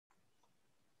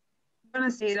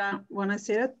Buonasera,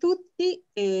 buonasera a tutti.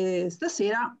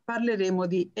 Stasera parleremo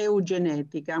di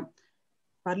eugenetica.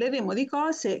 Parleremo di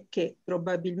cose che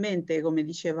probabilmente, come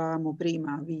dicevamo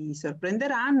prima, vi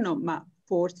sorprenderanno, ma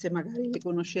forse magari le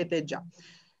conoscete già.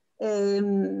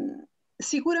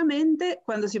 Sicuramente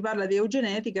quando si parla di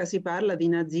eugenetica si parla di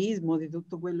nazismo, di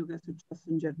tutto quello che è successo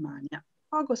in Germania.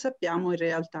 Poco sappiamo in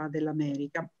realtà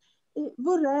dell'America. E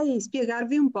vorrei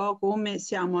spiegarvi un po' come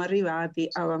siamo arrivati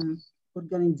a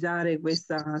organizzare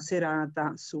questa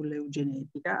serata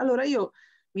sull'eugenetica. Allora, io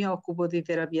mi occupo di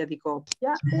terapia di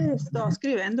coppia e sto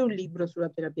scrivendo un libro sulla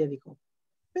terapia di coppia.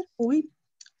 Per cui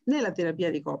nella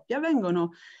terapia di coppia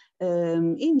vengono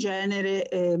in genere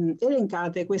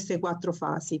elencate queste 4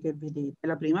 fasi che vedete.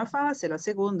 La prima fase, la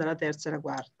seconda, la terza e la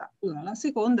quarta. Allora, la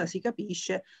seconda si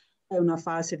capisce è una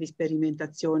fase di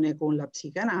sperimentazione con la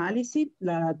psicanalisi,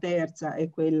 la terza è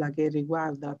quella che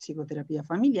riguarda la psicoterapia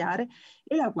familiare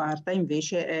e la quarta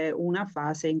invece è una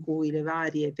fase in cui le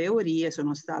varie teorie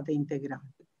sono state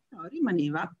integrate. No,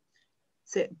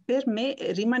 per me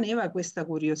rimaneva questa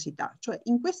curiosità, cioè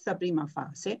in questa prima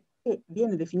fase, che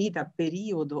viene definita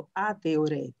periodo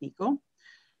ateoretico,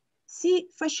 si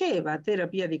faceva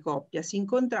terapia di coppia, si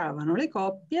incontravano le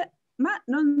coppie, ma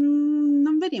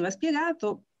non veniva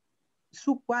spiegato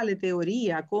su quale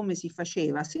teoria, come si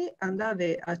faceva. Se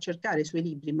andate a cercare i suoi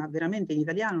libri, ma veramente in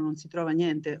italiano non si trova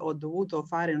niente, ho dovuto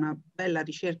fare una bella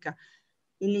ricerca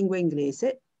in lingua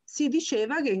inglese, si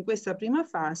diceva che in questa prima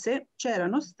fase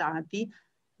c'erano stati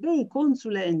dei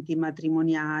consulenti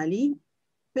matrimoniali,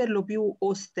 per lo più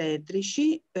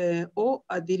ostetrici o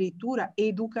addirittura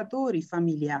educatori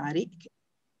familiari, che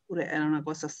pure era una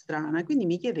cosa strana. Quindi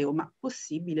mi chiedevo, ma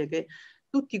possibile che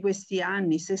tutti questi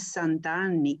anni, 60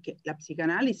 anni, che la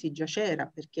psicanalisi già c'era,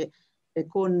 perché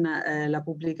con la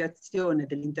pubblicazione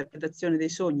dell'interpretazione dei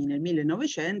sogni nel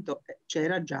 1900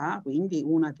 c'era già quindi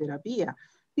una terapia.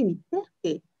 Quindi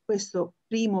perché questo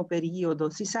primo periodo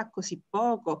si sa così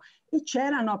poco e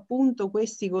c'erano appunto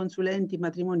questi consulenti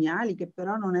matrimoniali che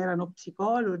però non erano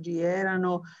psicologi,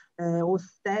 erano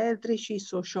ostetrici,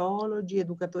 sociologi,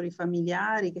 educatori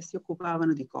familiari che si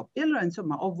occupavano di coppie. Allora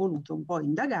insomma ho voluto un po'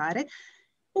 indagare.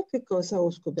 E che cosa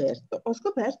ho scoperto? Ho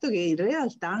scoperto che in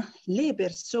realtà le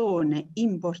persone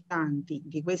importanti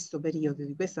di questo periodo,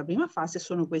 di questa prima fase,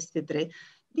 sono queste 3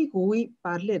 di cui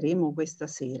parleremo questa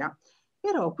sera.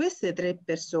 Però queste 3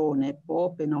 persone,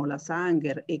 Popenola,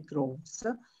 Sanger e Groves,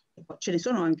 e poi ce ne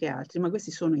sono anche altri, ma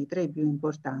questi sono i 3 più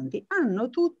importanti, hanno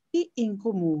tutti in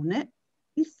comune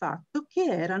il fatto che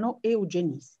erano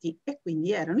eugenisti e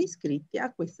quindi erano iscritti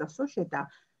a questa società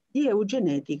di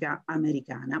eugenetica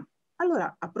americana.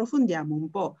 Allora approfondiamo un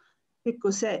po' che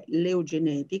cos'è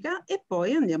l'eugenetica e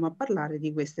poi andiamo a parlare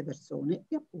di queste persone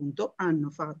che appunto hanno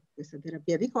fatto questa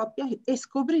terapia di coppia e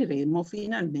scopriremo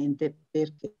finalmente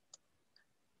perché.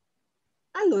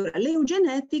 Allora,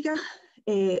 l'eugenetica,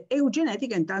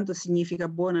 eugenetica intanto significa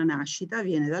buona nascita,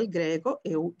 viene dal greco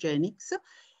eugenics,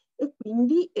 e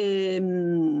quindi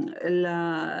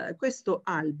questo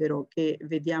albero che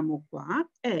vediamo qua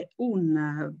è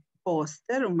un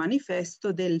poster, un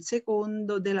manifesto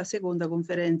della seconda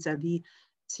conferenza di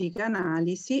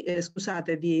psicanalisi,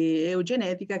 scusate, di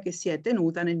eugenetica che si è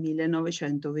tenuta nel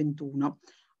 1921.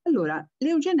 Allora,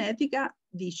 l'eugenetica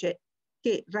dice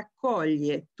che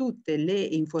raccoglie tutte le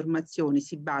informazioni,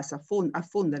 si basa,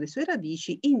 affonda le sue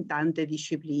radici in tante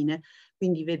discipline.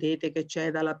 Quindi vedete che c'è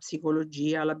dalla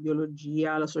psicologia alla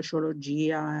biologia, alla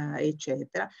sociologia,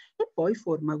 eccetera, e poi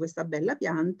forma questa bella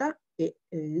pianta che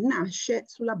nasce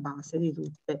sulla base di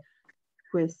tutte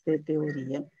queste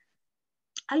teorie.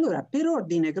 Allora, per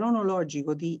ordine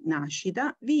cronologico di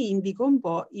nascita, vi indico un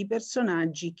po' i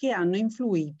personaggi che hanno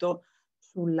influito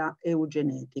sulla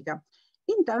eugenetica.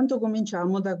 Intanto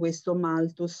cominciamo da questo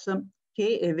Malthus,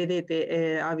 che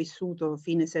vedete ha vissuto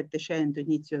fine 700,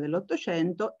 inizio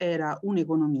dell'800, era un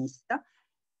economista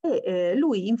e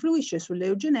lui influisce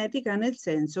sull'eugenetica nel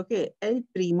senso che è il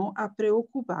primo a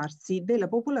preoccuparsi della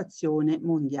popolazione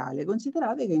mondiale.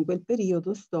 Considerate che in quel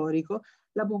periodo storico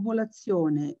la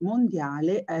popolazione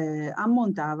mondiale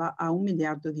ammontava a 1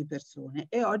 miliardo di persone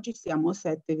e oggi siamo a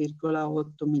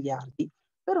 7,8 miliardi.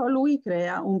 Però lui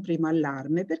crea un primo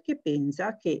allarme perché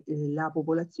pensa che la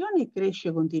popolazione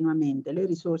cresce continuamente, le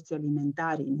risorse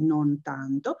alimentari non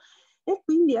tanto, e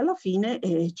quindi alla fine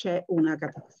c'è una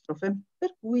catastrofe.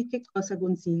 Per cui che cosa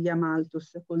consiglia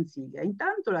Malthus? Consiglia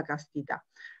intanto la castità,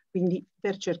 quindi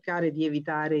per cercare di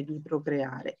evitare di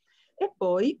procreare, e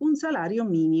poi un salario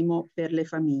minimo per le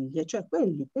famiglie, cioè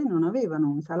quelli che non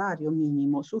avevano un salario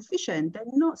minimo sufficiente,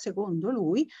 no, secondo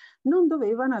lui, non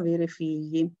dovevano avere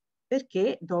figli.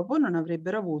 perché dopo non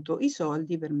avrebbero avuto i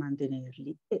soldi per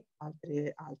mantenerli. E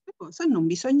altre cose, non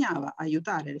bisognava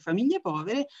aiutare le famiglie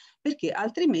povere perché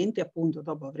altrimenti appunto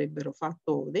dopo avrebbero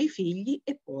fatto dei figli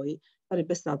e poi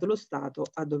sarebbe stato lo Stato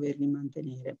a doverli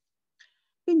mantenere.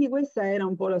 Quindi questa era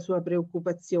un po' la sua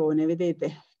preoccupazione,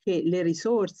 vedete che le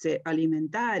risorse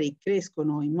alimentari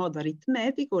crescono in modo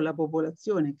aritmetico, la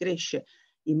popolazione cresce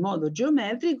in modo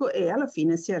geometrico e alla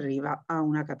fine si arriva a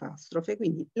una catastrofe,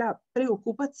 quindi la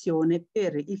preoccupazione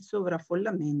per il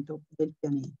sovraffollamento del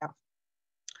pianeta.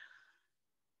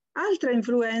 Altra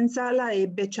influenza la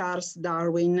ebbe Charles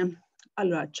Darwin.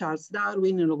 Allora, Charles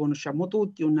Darwin lo conosciamo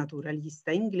tutti, un naturalista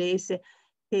inglese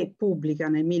che pubblica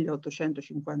nel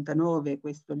 1859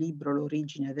 questo libro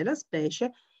L'origine della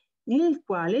specie, nel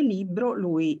quale libro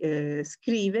lui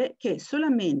scrive che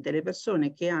solamente le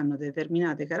persone che hanno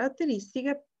determinate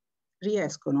caratteristiche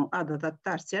riescono ad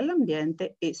adattarsi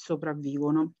all'ambiente e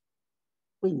sopravvivono.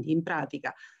 Quindi in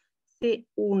pratica, se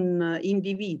un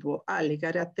individuo ha le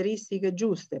caratteristiche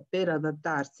giuste per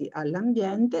adattarsi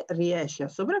all'ambiente, riesce a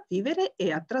sopravvivere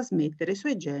e a trasmettere i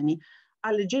suoi geni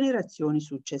alle generazioni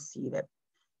successive.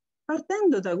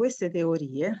 Partendo da queste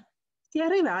teorie, si è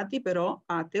arrivati però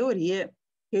a teorie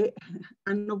che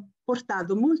hanno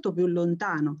portato molto più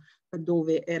lontano da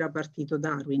dove era partito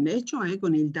Darwin, e cioè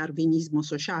con il darwinismo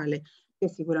sociale, che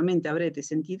sicuramente avrete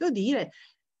sentito dire.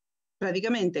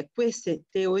 Praticamente queste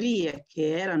teorie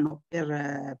che erano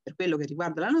per quello che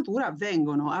riguarda la natura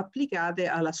vengono applicate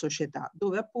alla società,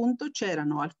 dove appunto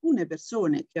c'erano alcune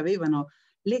persone che avevano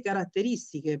le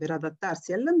caratteristiche per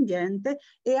adattarsi all'ambiente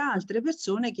e altre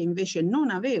persone che invece non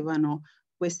avevano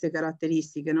queste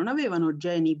caratteristiche, non avevano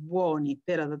geni buoni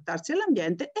per adattarsi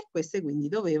all'ambiente e queste quindi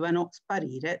dovevano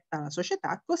sparire dalla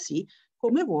società, così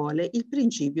come vuole il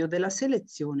principio della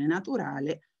selezione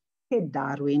naturale che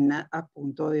Darwin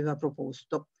appunto aveva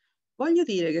proposto. Voglio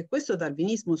dire che questo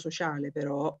darwinismo sociale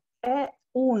però è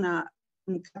una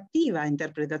cattiva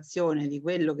interpretazione di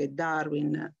quello che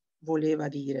Darwin voleva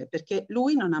dire, perché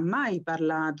lui non ha mai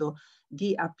parlato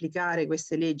di applicare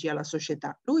queste leggi alla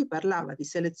società, lui parlava di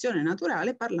selezione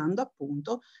naturale parlando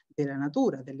appunto della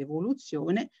natura,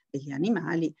 dell'evoluzione degli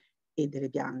animali e delle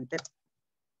piante.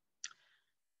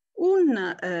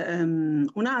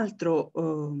 Un altro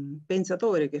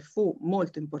pensatore che fu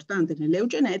molto importante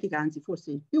nell'eugenetica, anzi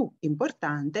forse il più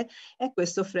importante, è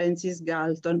questo Francis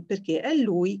Galton, perché è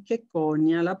lui che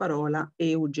conia la parola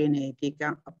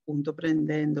eugenetica, appunto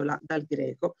prendendola dal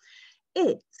greco,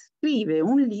 e scrive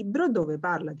un libro dove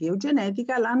parla di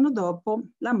eugenetica l'anno dopo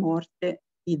la morte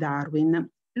di Darwin.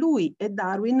 Lui e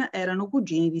Darwin erano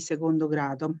cugini di secondo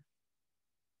grado.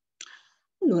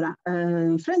 Allora,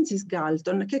 Francis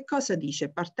Galton che cosa dice?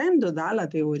 Partendo dalla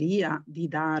teoria di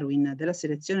Darwin della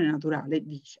selezione naturale,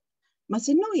 dice: ma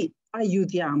se noi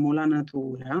aiutiamo la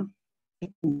natura,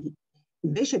 e quindi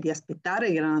invece di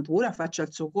aspettare che la natura faccia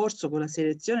il suo corso con la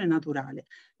selezione naturale,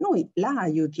 noi la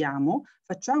aiutiamo,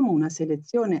 facciamo una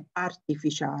selezione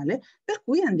artificiale, per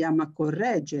cui andiamo a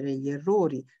correggere gli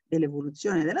errori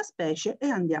dell'evoluzione della specie e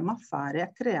andiamo a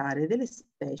creare delle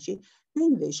specie che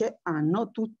invece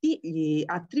hanno tutti gli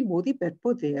attributi per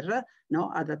poter, no,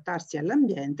 adattarsi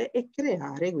all'ambiente e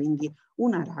creare quindi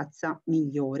una razza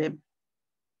migliore.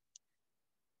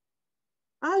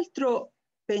 Altro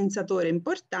pensatore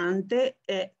importante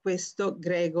è questo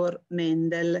Gregor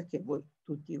Mendel, che voi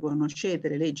tutti conoscete,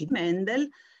 le leggi di Mendel,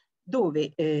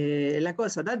 dove la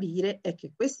cosa da dire è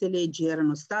che queste leggi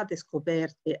erano state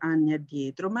scoperte anni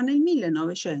addietro, ma nel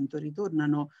 1900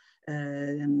 ritornano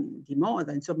di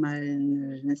moda, insomma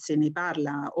se ne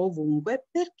parla ovunque,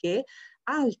 perché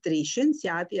altri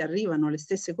scienziati arrivano alle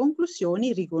stesse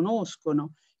conclusioni,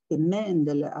 riconoscono che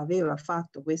Mendel aveva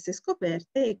fatto queste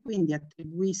scoperte e quindi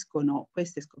attribuiscono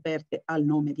queste scoperte al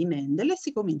nome di Mendel e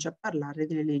si comincia a parlare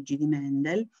delle leggi di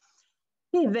Mendel,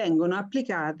 che vengono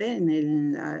applicate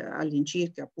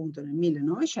all'incirca appunto nel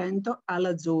 1900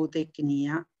 alla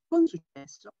zootecnia con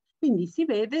successo. Quindi si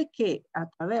vede che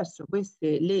attraverso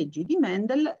queste leggi di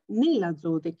Mendel nella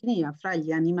zootecnia fra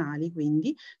gli animali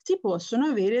quindi si possono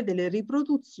avere delle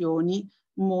riproduzioni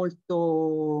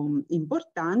molto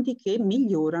importanti che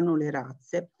migliorano le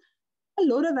razze.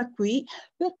 Allora da qui,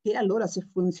 perché allora se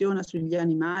funziona sugli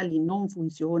animali non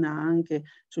funziona anche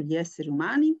sugli esseri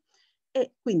umani?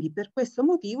 E quindi per questo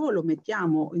motivo lo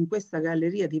mettiamo in questa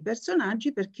galleria di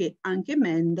personaggi perché anche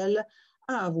Mendel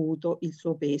ha avuto il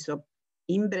suo peso.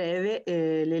 In breve,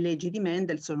 le leggi di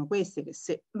Mendel sono queste, che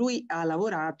se lui ha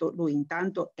lavorato, lui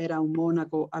intanto era un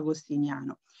monaco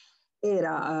agostiniano,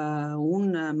 era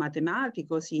un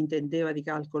matematico, si intendeva di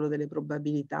calcolo delle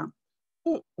probabilità,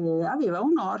 e aveva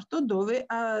un orto dove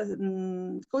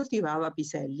coltivava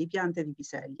piselli, piante di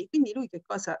piselli. Quindi lui che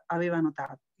cosa aveva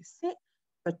notato? Che se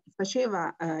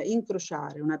faceva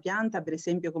incrociare una pianta, per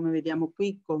esempio come vediamo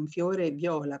qui con fiore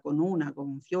viola, con una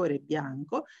con fiore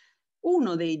bianco,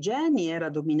 uno dei geni era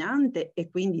dominante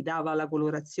e quindi dava la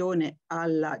colorazione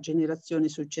alla generazione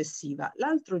successiva,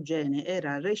 l'altro gene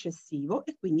era recessivo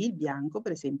e quindi il bianco,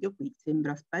 per esempio qui,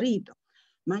 sembra sparito.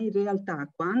 Ma in realtà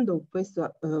quando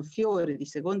questo fiore di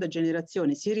seconda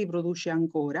generazione si riproduce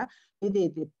ancora,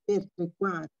 vedete per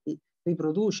 3/4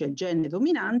 riproduce il gene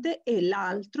dominante e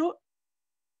l'altro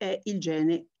è il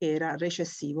gene che era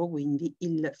recessivo, quindi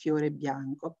il fiore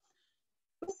bianco.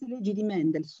 Queste leggi di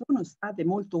Mendel sono state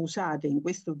molto usate in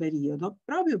questo periodo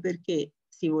proprio perché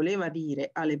si voleva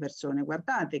dire alle persone: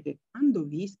 guardate che quando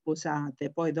vi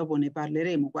sposate, poi dopo ne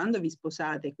parleremo, quando vi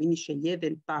sposate, quindi scegliete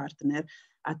il partner,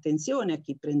 attenzione a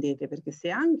chi prendete, perché se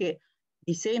anche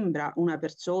vi sembra una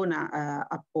persona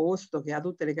a posto, che ha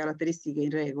tutte le caratteristiche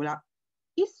in regola,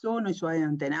 chi sono i suoi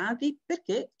antenati?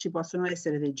 Perché ci possono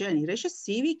essere dei geni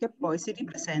recessivi che poi si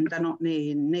ripresentano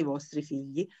nei vostri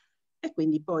figli. E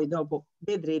quindi poi dopo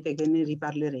vedrete che ne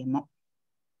riparleremo.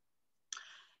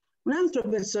 Un altro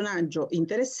personaggio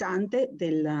interessante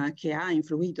che ha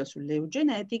influito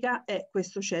sull'eugenetica è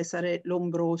questo Cesare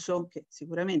Lombroso, che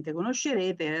sicuramente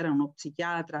conoscerete, era uno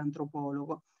psichiatra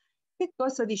antropologo. Che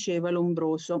cosa diceva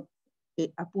Lombroso?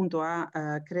 Che appunto ha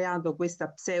creato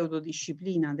questa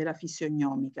pseudodisciplina della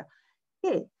fisionomica,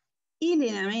 che i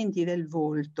lineamenti del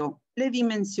volto, le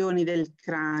dimensioni del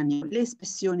cranio, le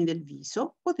espressioni del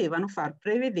viso potevano far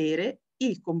prevedere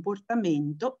il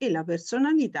comportamento e la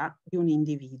personalità di un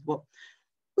individuo.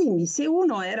 Quindi se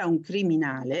uno era un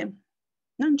criminale,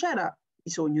 non c'era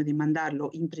bisogno di mandarlo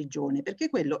in prigione, perché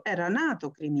quello era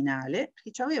nato criminale,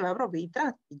 perché aveva proprio i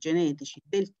tratti genetici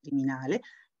del criminale.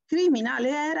 Criminale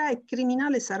era e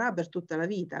criminale sarà per tutta la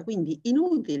vita, quindi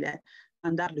inutile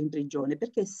mandarlo in prigione,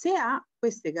 perché se ha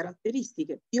queste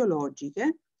caratteristiche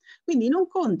biologiche, quindi non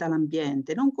conta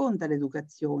l'ambiente, non conta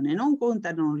l'educazione, non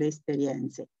contano le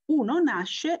esperienze. Uno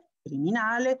nasce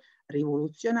criminale,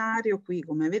 rivoluzionario, qui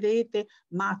come vedete,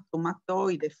 matto,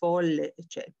 mattoide, folle,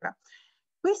 eccetera.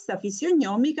 Questa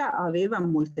fisionomica aveva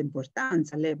molta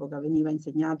importanza all'epoca, veniva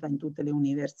insegnata in tutte le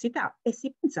università e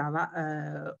si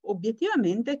pensava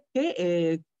obiettivamente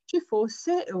che ci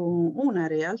fosse una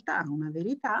realtà, una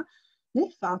verità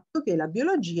nel fatto che la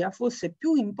biologia fosse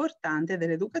più importante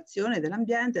dell'educazione,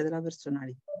 dell'ambiente e della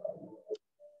personalità.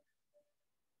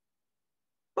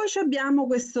 Poi abbiamo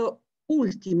questo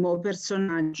ultimo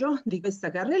personaggio di questa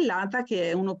carrellata che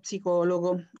è uno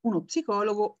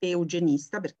psicologo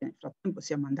eugenista, perché nel frattempo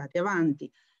siamo andati avanti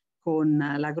con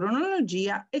la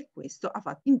cronologia e questo ha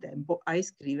fatto in tempo a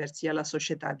iscriversi alla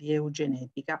società di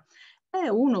eugenetica. È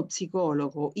uno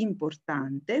psicologo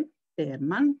importante,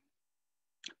 Herman,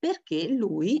 perché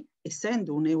lui,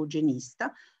 essendo un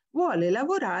eugenista, vuole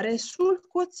lavorare sul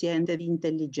quoziente di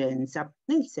intelligenza,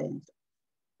 nel senso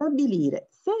stabilire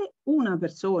se una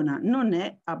persona non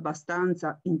è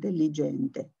abbastanza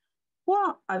intelligente,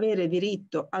 può avere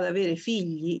diritto ad avere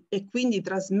figli e quindi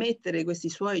trasmettere questi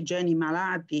suoi geni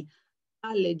malati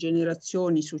alle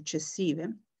generazioni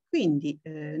successive? Quindi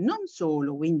non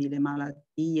solo quindi le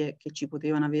malattie che ci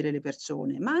potevano avere le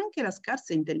persone, ma anche la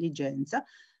scarsa intelligenza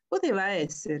poteva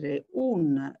essere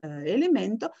un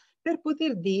elemento per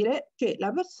poter dire che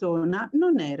la persona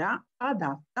non era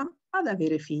adatta ad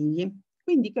avere figli.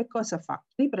 Quindi che cosa fa?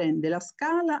 Riprende la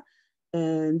scala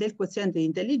del quoziente di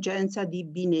intelligenza di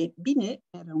Binet. Binet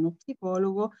era uno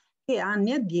psicologo che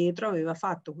anni addietro aveva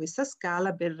fatto questa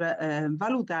scala per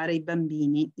valutare i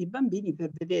bambini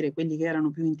per vedere quelli che erano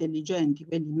più intelligenti,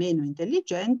 quelli meno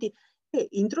intelligenti e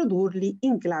introdurli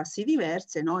in classi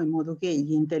diverse, no? In modo che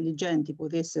gli intelligenti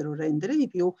potessero rendere di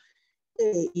più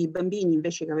e i bambini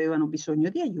invece che avevano bisogno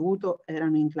di aiuto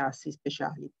erano in classi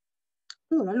speciali.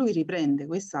 Allora lui riprende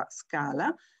questa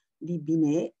scala di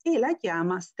Binet e la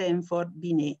chiama Stanford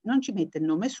Binet. Non ci mette il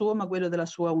nome suo, ma quello della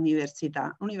sua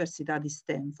università, l'Università di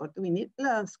Stanford. Quindi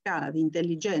la scala di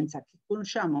intelligenza che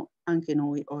conosciamo anche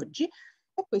noi oggi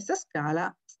è questa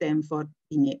scala Stanford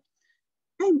Binet.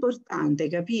 È importante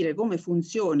capire come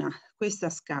funziona questa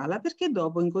scala perché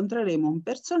dopo incontreremo un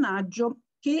personaggio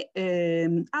che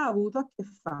ha avuto a che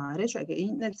fare, cioè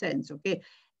che nel senso che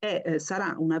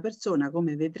sarà una persona,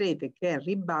 come vedrete, che è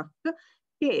Ribach,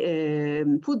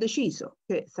 che fu deciso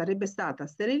che sarebbe stata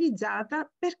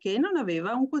sterilizzata perché non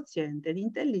aveva un quoziente di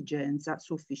intelligenza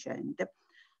sufficiente.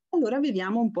 Allora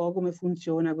vediamo un po' come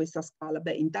funziona questa scala.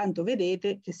 Beh, intanto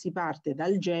vedete che si parte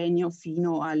dal genio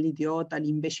fino all'idiota,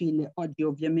 all'imbecille. Oggi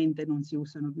ovviamente non si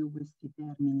usano più questi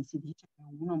termini, si dice che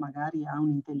uno magari ha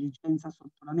un'intelligenza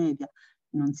sotto la media,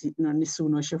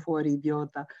 nessuno esce fuori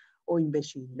idiota o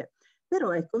imbecille.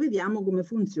 Però ecco, vediamo come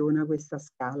funziona questa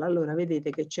scala. Allora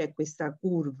vedete che c'è questa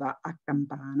curva a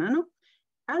campana, no?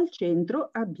 Al centro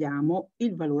abbiamo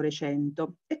il valore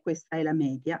 100 e questa è la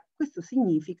media. Questo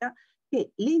significa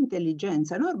che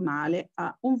l'intelligenza normale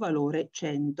ha un valore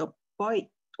 100. Poi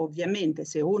ovviamente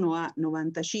se uno ha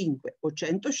 95 o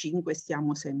 105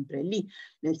 stiamo sempre lì,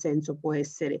 nel senso può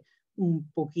essere un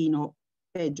pochino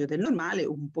peggio del normale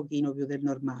o un pochino più del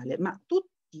normale, ma tutti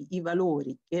i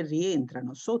valori che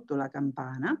rientrano sotto la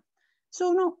campana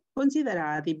sono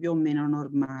considerati più o meno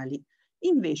normali.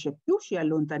 Invece più ci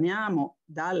allontaniamo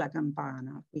dalla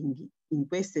campana, quindi in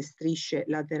queste strisce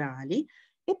laterali,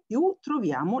 e più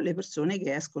troviamo le persone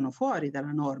che escono fuori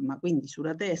dalla norma. Quindi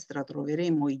sulla destra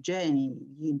troveremo i geni,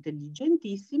 gli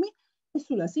intelligentissimi, e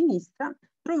sulla sinistra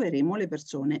troveremo le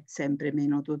persone sempre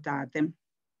meno dotate.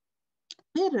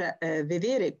 Per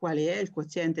vedere quale è il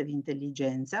quoziente di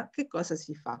intelligenza, che cosa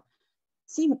si fa?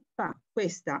 Si fa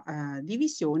questa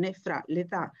divisione fra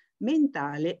l'età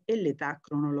mentale e l'età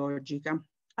cronologica.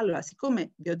 Allora,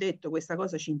 siccome vi ho detto questa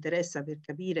cosa ci interessa per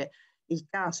capire il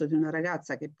caso di una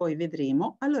ragazza che poi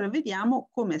vedremo, allora vediamo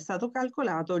come è stato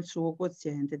calcolato il suo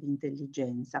quoziente di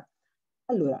intelligenza.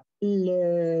 Allora,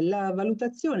 la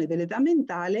valutazione dell'età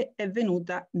mentale è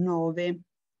venuta 9.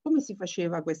 Come si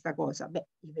faceva questa cosa? Beh,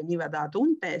 gli veniva dato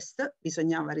un test,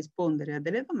 bisognava rispondere a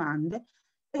delle domande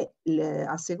e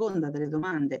a seconda delle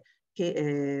domande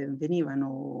che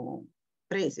venivano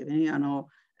prese, venivano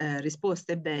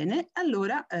risposte bene,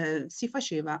 allora si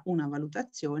faceva una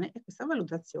valutazione e questa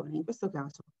valutazione in questo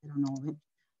caso era 9.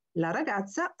 La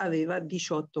ragazza aveva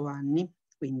 18 anni,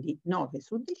 quindi 9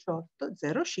 su 18,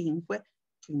 0,5,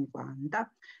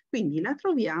 50. Quindi la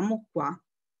troviamo qua,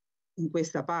 in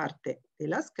questa parte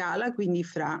della scala, quindi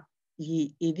fra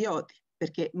gli idioti,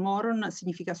 perché moron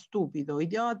significa stupido,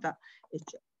 idiota,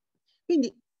 eccetera.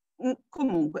 Quindi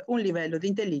comunque un livello di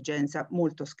intelligenza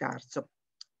molto scarso.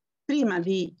 Prima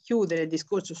di chiudere il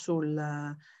discorso sul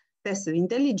test di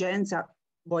intelligenza,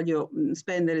 voglio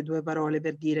spendere 2 parole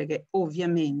per dire che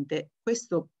ovviamente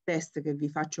questo test che vi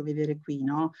faccio vedere qui,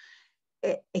 no?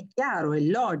 È chiaro, è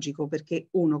logico, perché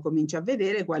uno comincia a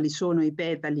vedere quali sono i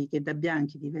petali che da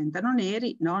bianchi diventano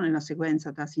neri, no? Nella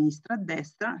sequenza da sinistra a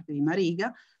destra, prima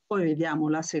riga, poi vediamo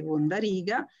la seconda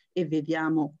riga e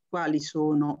vediamo quali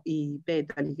sono i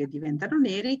petali che diventano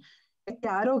neri. È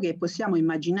chiaro che possiamo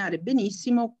immaginare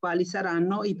benissimo quali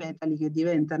saranno i petali che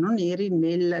diventano neri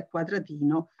nel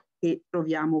quadratino che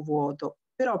troviamo vuoto.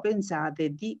 Però pensate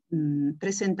di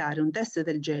presentare un test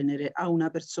del genere a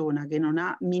una persona che non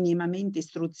ha minimamente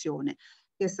istruzione,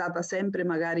 che è stata sempre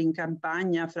magari in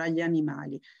campagna fra gli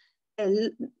animali.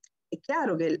 È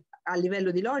chiaro che a livello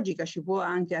di logica ci può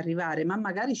anche arrivare, ma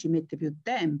magari ci mette più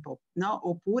tempo, no?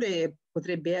 Oppure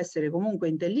potrebbe essere comunque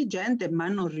intelligente, ma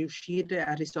non riuscire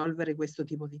a risolvere questo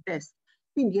tipo di test.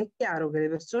 Quindi è chiaro che le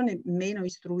persone meno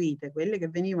istruite, quelle che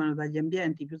venivano dagli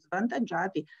ambienti più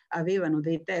svantaggiati, avevano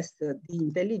dei test di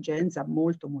intelligenza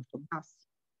molto molto bassi.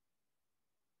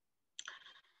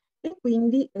 E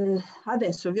quindi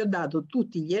adesso vi ho dato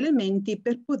tutti gli elementi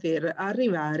per poter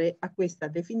arrivare a questa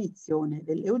definizione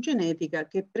dell'eugenetica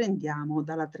che prendiamo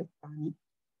dalla Treccani.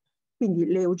 Quindi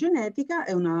l'eugenetica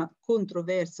è una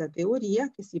controversa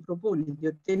teoria che si propone di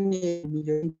ottenere il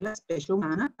miglioramento della specie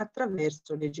umana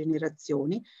attraverso le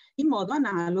generazioni, in modo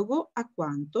analogo a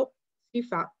quanto si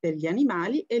fa per gli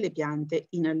animali e le piante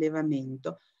in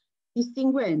allevamento,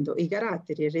 distinguendo i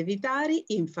caratteri ereditari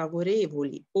in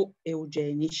favorevoli o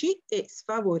eugenici e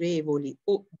sfavorevoli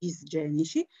o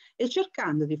disgenici e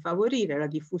cercando di favorire la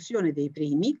diffusione dei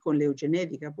primi con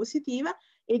l'eugenetica positiva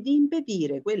e di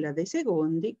impedire quella dei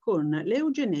secondi con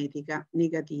l'eugenetica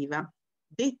negativa.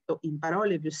 Detto in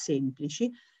parole più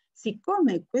semplici,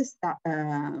 siccome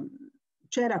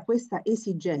c'era questa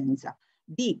esigenza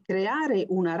di creare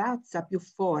una razza più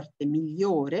forte,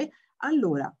 migliore,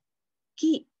 allora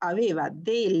chi aveva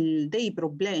dei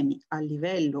problemi a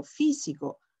livello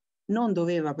fisico non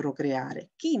doveva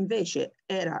procreare. Chi invece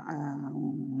era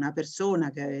una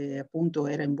persona che appunto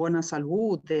era in buona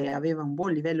salute, aveva un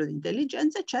buon livello di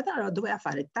intelligenza, eccetera, allora doveva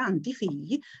fare tanti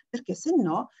figli, perché se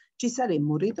no ci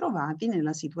saremmo ritrovati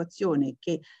nella situazione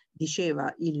che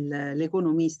diceva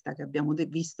l'economista che abbiamo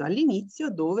visto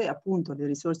all'inizio, dove appunto le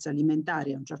risorse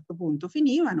alimentari a un certo punto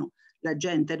finivano, la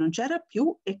gente non c'era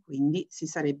più e quindi si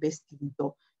sarebbe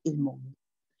estinto il mondo.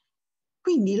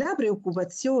 Quindi la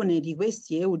preoccupazione di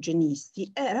questi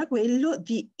eugenisti era quello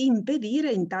di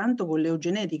impedire, intanto con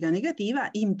l'eugenetica negativa,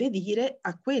 impedire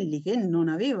a quelli che non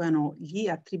avevano gli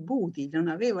attributi, non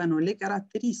avevano le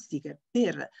caratteristiche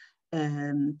per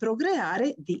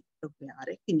procreare, di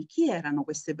procreare. Quindi chi erano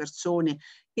queste persone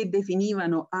che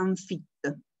definivano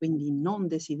unfit, quindi non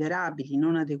desiderabili,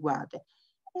 non adeguate?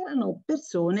 Erano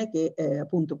persone che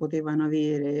appunto potevano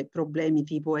avere problemi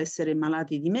tipo essere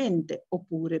malati di mente,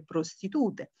 oppure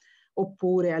prostitute,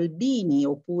 oppure albini,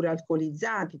 oppure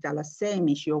alcolizzati,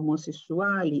 talassemici,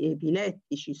 omosessuali,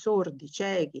 epilettici, sordi,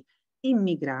 ciechi,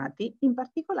 immigrati, in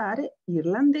particolare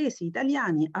irlandesi,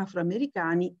 italiani,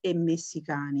 afroamericani e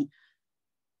messicani.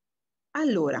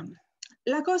 Allora,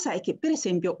 la cosa è che, per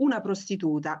esempio, una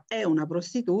prostituta è una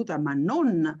prostituta, ma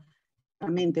non,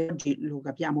 veramente oggi lo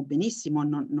capiamo benissimo,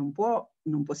 non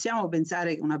possiamo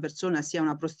pensare che una persona sia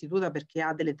una prostituta perché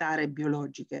ha delle tare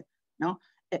biologiche, no?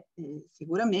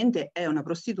 Sicuramente è una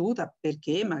prostituta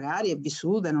perché magari è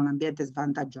vissuta in un ambiente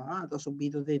svantaggiato, ha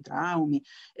subito dei traumi,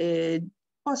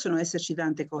 possono esserci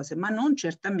tante cose, ma non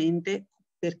certamente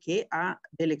perché ha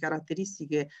delle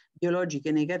caratteristiche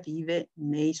biologiche negative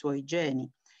nei suoi geni.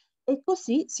 E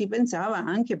così si pensava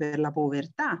anche per la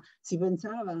povertà, si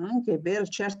pensava anche per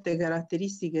certe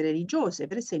caratteristiche religiose.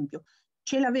 Per esempio,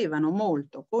 ce l'avevano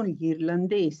molto con gli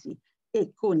irlandesi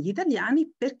e con gli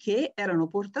italiani perché erano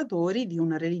portatori di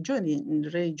una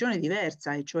religione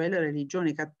diversa, e cioè la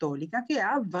religione cattolica, che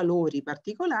ha valori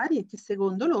particolari e che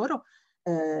secondo loro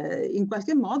in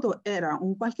qualche modo era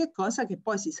un qualche cosa che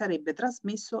poi si sarebbe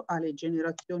trasmesso alle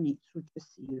generazioni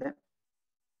successive.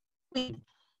 Quindi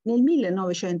nel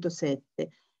 1907,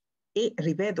 e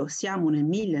ripeto siamo nel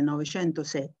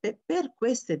 1907, per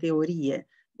queste teorie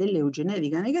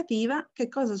dell'eugenetica negativa, che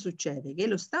cosa succede? Che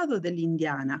lo Stato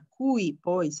dell'Indiana, a cui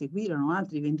poi seguirono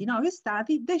altri 29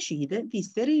 stati, decide di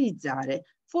sterilizzare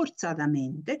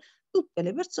forzatamente tutte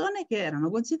le persone che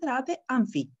erano considerate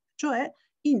unfit, cioè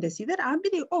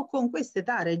indesiderabili o con queste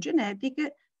tare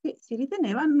genetiche che si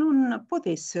riteneva non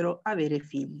potessero avere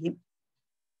figli.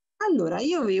 Allora,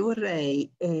 io vi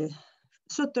vorrei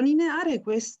sottolineare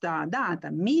questa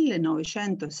data,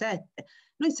 1907.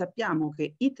 Noi sappiamo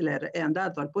che Hitler è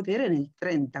andato al potere nel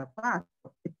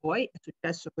 1934 e poi è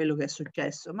successo quello che è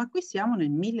successo, ma qui siamo nel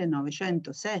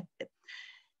 1907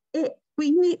 e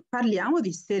quindi parliamo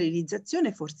di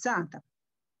sterilizzazione forzata,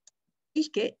 il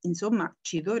che insomma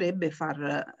ci dovrebbe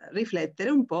far riflettere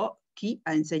un po' chi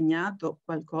ha insegnato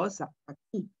qualcosa a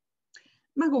chi.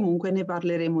 Ma comunque ne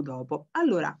parleremo dopo.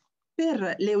 Allora,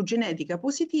 per l'eugenetica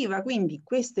positiva, quindi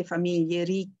queste famiglie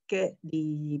ricche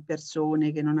di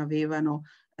persone che non avevano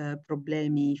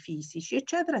problemi fisici,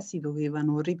 eccetera, si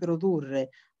dovevano riprodurre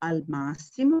al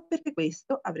massimo perché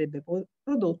questo avrebbe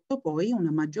prodotto poi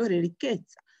una maggiore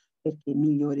ricchezza, perché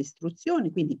migliore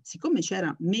istruzione, quindi siccome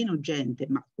c'era meno gente,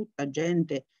 ma tutta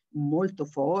gente molto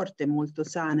forte, molto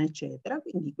sana, eccetera,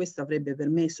 quindi questo avrebbe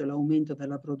permesso l'aumento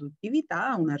della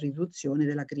produttività, una riduzione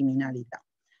della criminalità.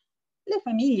 Le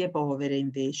famiglie povere,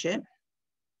 invece,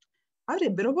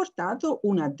 avrebbero portato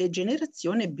una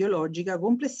degenerazione biologica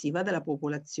complessiva della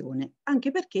popolazione,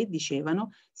 anche perché, dicevano,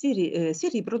 si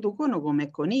riproducono come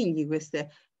conigli queste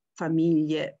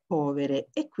famiglie povere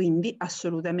e quindi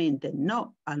assolutamente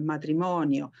no al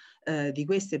matrimonio di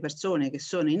queste persone che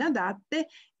sono inadatte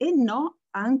e no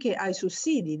anche ai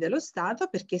sussidi dello Stato,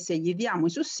 perché se gli diamo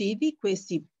i sussidi,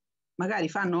 questi magari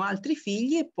fanno altri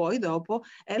figli e poi dopo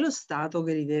è lo Stato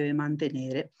che li deve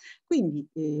mantenere. Quindi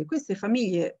queste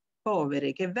famiglie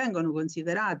povere che vengono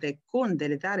considerate con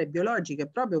delle tare biologiche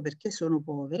proprio perché sono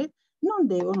povere, non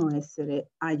devono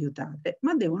essere aiutate,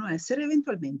 ma devono essere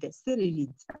eventualmente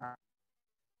sterilizzate.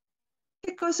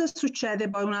 Che cosa succede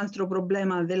poi? Un altro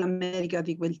problema dell'America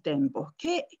di quel tempo,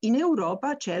 che in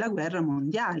Europa c'è la guerra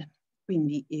mondiale,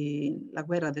 quindi la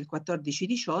guerra del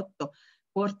 14-18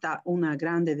 porta una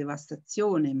grande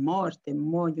devastazione, morte,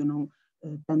 muoiono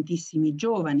tantissimi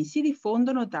giovani, si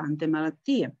diffondono tante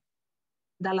malattie,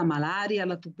 dalla malaria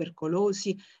alla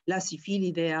tubercolosi, la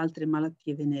sifilide e altre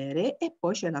malattie veneree, e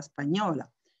poi c'è la spagnola.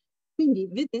 Quindi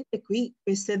vedete qui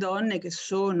queste donne che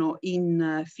sono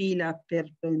in fila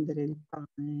per prendere il pane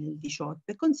nel 18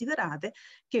 e considerate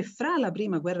che fra la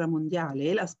prima guerra mondiale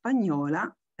e la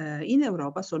spagnola in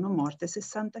Europa sono morte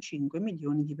 65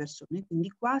 milioni di persone, quindi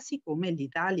quasi come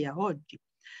l'Italia oggi.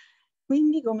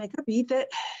 Quindi, come capite,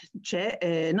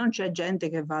 non c'è gente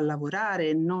che va a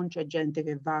lavorare, non c'è gente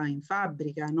che va in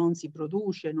fabbrica, non si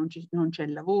produce, non c'è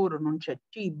lavoro, non c'è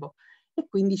cibo e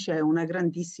quindi c'è una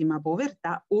grandissima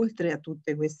povertà oltre a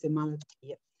tutte queste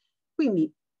malattie.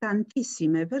 Quindi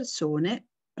tantissime persone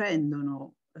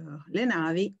prendono le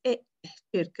navi e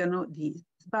cercano di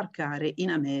sbarcare in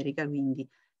America, quindi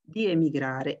di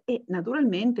emigrare, e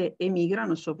naturalmente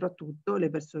emigrano soprattutto le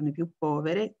persone più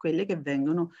povere, quelle che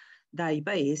vengono dai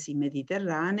paesi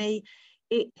mediterranei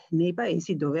e nei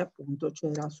paesi dove appunto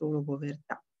c'era solo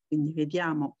povertà. Quindi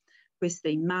vediamo queste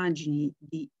immagini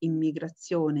di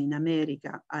immigrazione in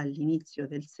America all'inizio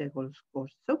del secolo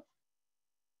scorso.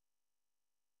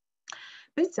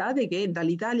 Pensate che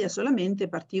dall'Italia solamente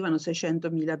partivano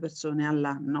 600.000 persone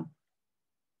all'anno.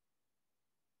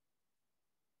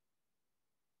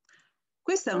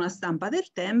 Questa è una stampa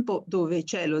del tempo dove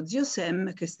c'è lo zio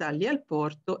Sam che sta lì al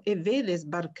porto e vede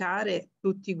sbarcare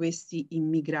tutti questi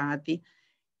immigrati.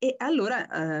 E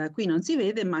allora qui non si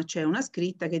vede, ma c'è una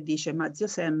scritta che dice: ma zio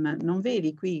Sam, non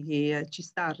vedi qui che ci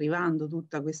sta arrivando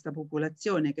tutta questa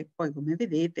popolazione che poi, come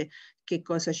vedete, che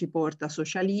cosa ci porta?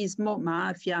 Socialismo,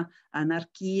 mafia,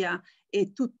 anarchia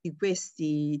e tutti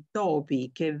questi topi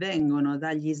che vengono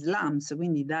dagli slums,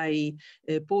 quindi dai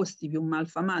posti più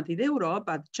malfamati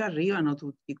d'Europa, ci arrivano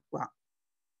tutti qua.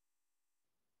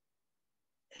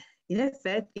 In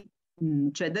effetti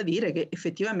c'è da dire che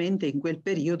effettivamente in quel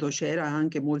periodo c'era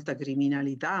anche molta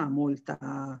criminalità, molto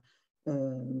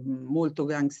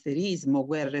gangsterismo,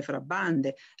 guerre fra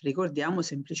bande. Ricordiamo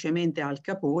semplicemente Al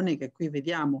Capone, che qui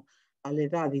vediamo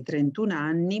all'età di 31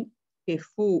 anni, che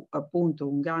fu appunto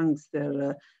un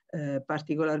gangster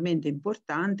particolarmente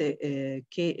importante,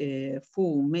 che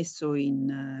fu messo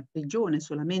in prigione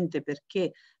solamente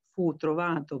perché fu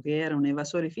trovato che era un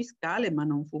evasore fiscale, ma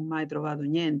non fu mai trovato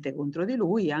niente contro di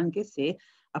lui, anche se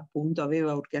appunto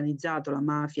aveva organizzato la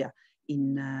mafia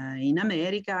in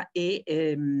America e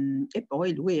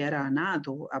poi lui era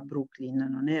nato a Brooklyn,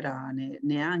 non era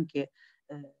neanche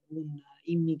un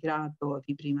immigrato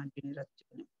di prima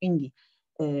generazione. Quindi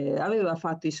aveva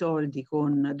fatto i soldi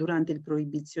durante il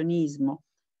proibizionismo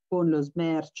con lo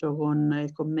smercio, con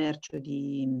il commercio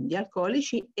di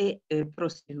alcolici e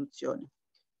prostituzione.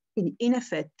 Quindi in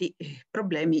effetti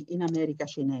problemi in America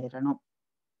ce n'erano.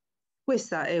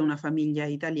 Questa è una famiglia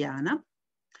italiana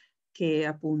che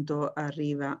appunto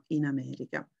arriva in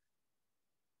America.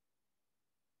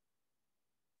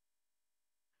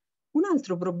 Un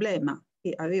altro problema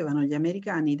che avevano gli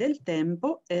americani del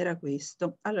tempo era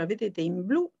questo. Allora, vedete, in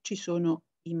blu ci sono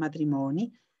i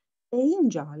matrimoni e in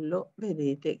giallo,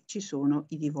 vedete, ci sono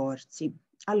i divorzi.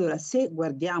 Allora, se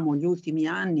guardiamo gli ultimi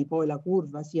anni, poi la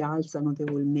curva si alza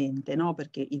notevolmente, no?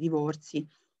 Perché i divorzi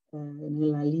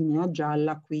nella linea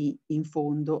gialla qui in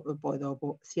fondo, poi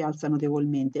dopo si alza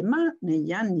notevolmente, ma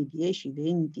negli anni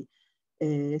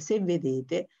 10-20, se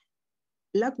vedete,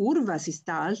 la curva si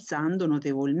sta alzando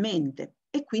notevolmente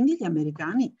e quindi gli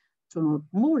americani sono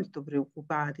molto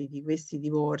preoccupati di questi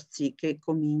divorzi che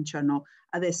cominciano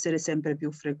ad essere sempre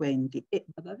più frequenti. E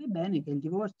badate bene che il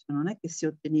divorzio non è che si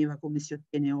otteneva come si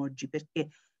ottiene oggi, perché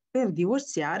per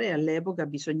divorziare all'epoca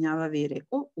bisognava avere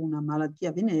o una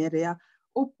malattia venerea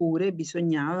oppure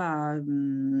bisognava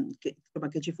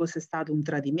che ci fosse stato un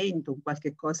tradimento, un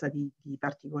qualche cosa di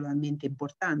particolarmente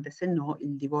importante, se no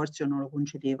il divorzio non lo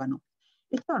concedevano.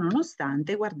 E ciò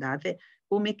nonostante, guardate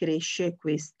come cresce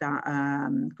questa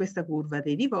curva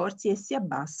dei divorzi e si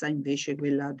abbassa invece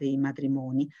quella dei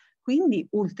matrimoni. Quindi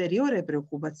ulteriore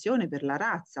preoccupazione per la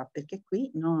razza, perché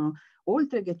qui no,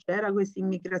 oltre che c'era questa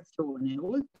immigrazione,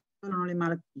 oltre che c'erano le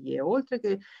malattie, oltre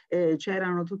che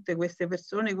c'erano tutte queste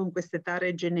persone con queste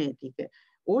tare genetiche,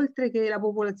 oltre che la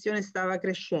popolazione stava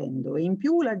crescendo, e in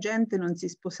più la gente non si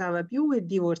sposava più e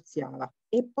divorziava.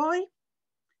 E poi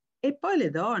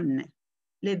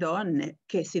le donne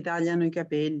che si tagliano i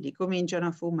capelli, cominciano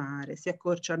a fumare, si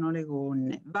accorciano le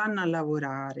gonne, vanno a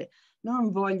lavorare,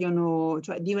 non vogliono,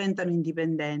 cioè diventano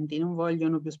indipendenti, non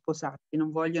vogliono più sposarsi,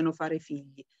 non vogliono fare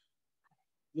figli.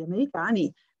 Gli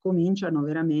americani cominciano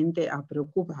veramente a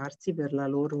preoccuparsi per la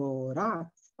loro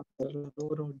razza, per la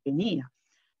loro etnia.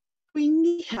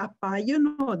 Quindi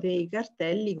appaiono dei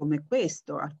cartelli come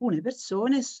questo. Alcune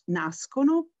persone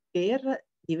nascono per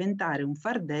diventare un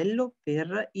fardello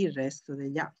per il resto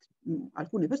degli altri.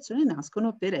 Alcune persone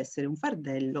nascono per essere un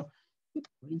fardello e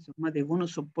poi insomma devono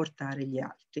sopportare gli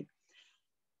altri.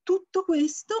 Tutto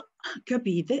questo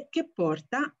capite che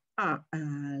porta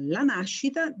alla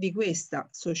nascita di questa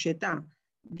società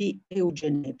di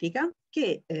eugenetica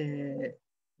che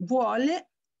vuole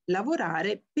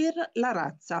lavorare per la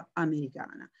razza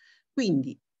americana.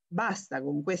 Quindi basta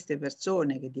con queste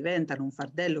persone che diventano un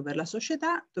fardello per la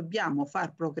società, dobbiamo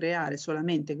far procreare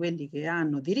solamente quelli che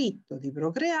hanno diritto di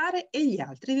procreare e gli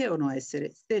altri devono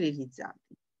essere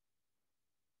sterilizzati.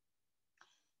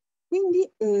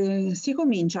 Quindi si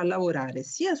comincia a lavorare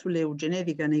sia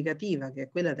sull'eugenetica negativa, che è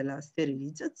quella della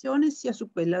sterilizzazione, sia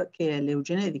su quella che è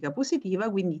l'eugenetica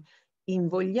positiva, quindi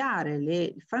invogliare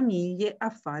le famiglie a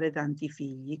fare tanti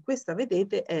figli. Questa,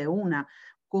 vedete, è un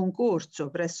concorso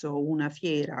presso una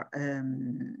fiera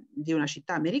di una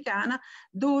città americana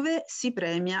dove si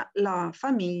premia la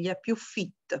famiglia più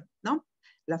fit, no?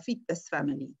 La fittest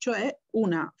family, cioè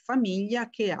una famiglia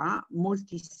che ha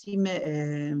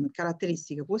moltissime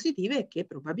caratteristiche positive e che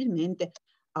probabilmente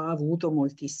ha avuto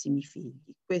moltissimi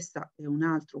figli. Questo è un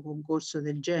altro concorso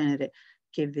del genere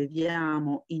che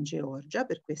vediamo in Georgia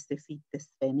per queste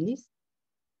fittest families.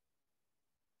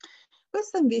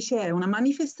 Questa invece è una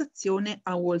manifestazione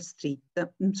a Wall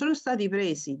Street. Sono stati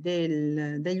presi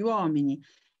degli uomini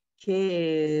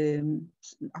che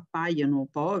appaiono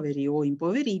poveri o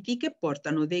impoveriti, che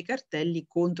portano dei cartelli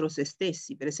contro se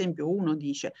stessi. Per esempio, uno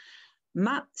dice: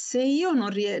 ma se io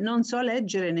non so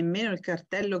leggere nemmeno il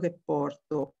cartello che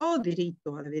porto, ho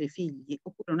diritto ad avere figli?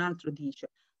 Oppure un altro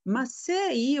dice: ma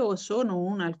se io sono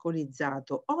un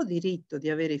alcolizzato, ho diritto di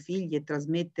avere figli e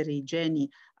trasmettere i geni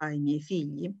ai miei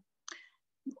figli?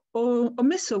 Ho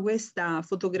messo questa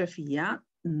fotografia,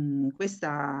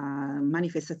 questa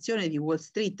manifestazione di Wall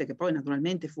Street, che poi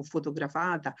naturalmente fu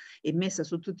fotografata e messa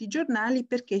su tutti i giornali,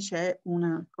 perché c'è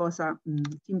una cosa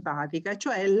simpatica,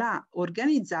 cioè l'ha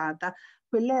organizzata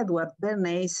quell'Edward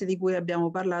Bernays di cui abbiamo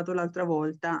parlato l'altra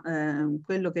volta,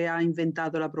 quello che ha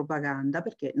inventato la propaganda,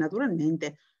 perché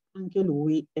naturalmente anche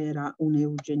lui era un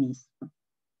eugenista.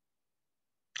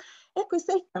 E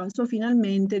questo è il caso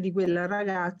finalmente di quella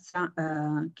ragazza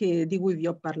di cui vi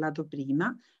ho parlato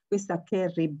prima, questa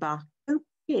Carrie Buck,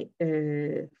 che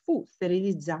fu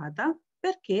sterilizzata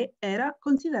perché era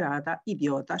considerata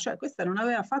idiota, cioè questa non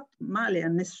aveva fatto male a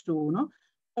nessuno,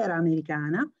 era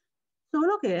americana,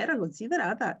 solo che era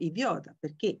considerata idiota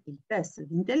perché il test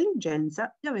di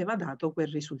intelligenza gli aveva dato quel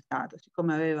risultato.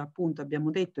 Siccome aveva, appunto, abbiamo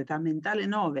detto, età mentale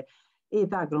 9 e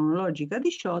età cronologica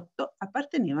 18,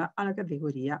 apparteneva alla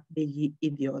categoria degli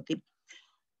idioti.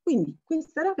 Quindi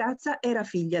questa ragazza era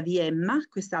figlia di Emma,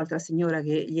 quest'altra signora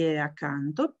che gli è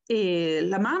accanto, e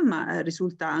la mamma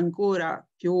risulta ancora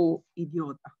più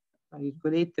idiota, tra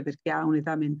virgolette, perché ha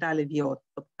un'età mentale di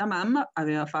 8. La mamma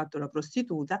aveva fatto la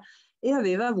prostituta e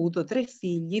aveva avuto 3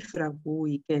 figli, fra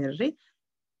cui Carrie,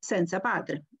 senza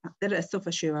padre, ma del resto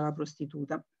faceva la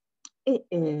prostituta. E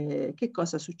che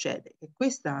cosa succede? Che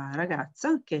questa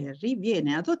ragazza, Carrie,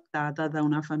 viene adottata da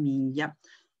una famiglia.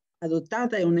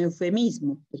 Adottata è un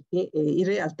eufemismo, perché in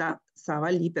realtà stava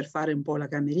lì per fare un po' la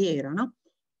cameriera, no?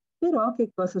 Però che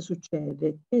cosa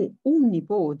succede? Che un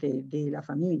nipote della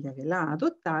famiglia che l'ha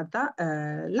adottata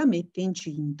la mette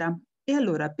incinta. E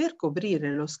allora, per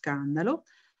coprire lo scandalo,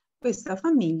 questa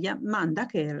famiglia manda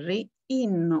Carrie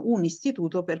in un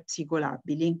istituto per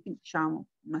psicolabili, diciamo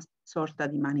una sorta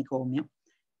di manicomio.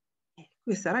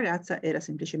 Questa ragazza era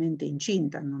semplicemente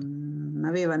incinta, non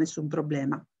aveva nessun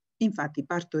problema. Infatti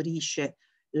partorisce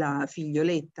la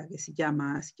figlioletta che si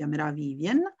chiamerà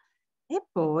Vivian e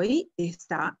poi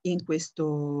sta in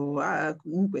questo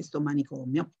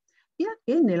manicomio. Fino a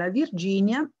che nella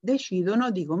Virginia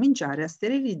decidono di cominciare a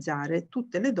sterilizzare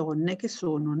tutte le donne che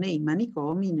sono nei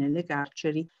manicomi, nelle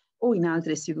carceri o in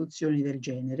altre istituzioni del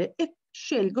genere, e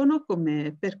scelgono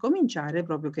per cominciare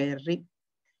proprio Carrie.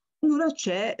 Allora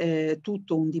c'è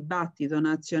tutto un dibattito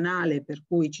nazionale per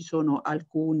cui ci sono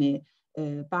alcune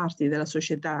parti della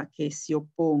società che si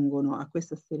oppongono a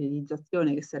questa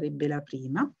sterilizzazione, che sarebbe la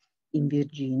prima in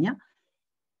Virginia,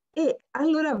 e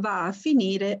allora va a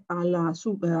finire alla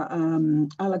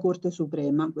Corte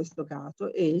Suprema questo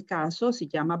caso, e il caso si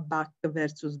chiama Buck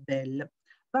versus Bell.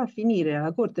 Va a finire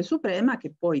alla Corte Suprema,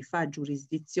 che poi fa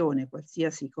giurisdizione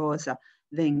qualsiasi cosa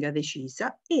venga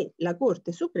decisa, e la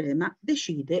Corte Suprema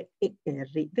decide che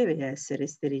Carrie deve essere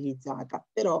sterilizzata.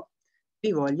 Però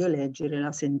vi voglio leggere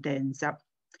la sentenza.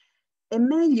 È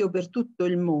meglio per tutto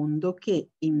il mondo che,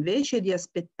 invece di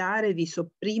aspettare di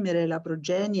sopprimere la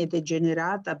progenie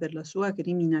degenerata per la sua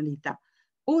criminalità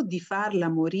o di farla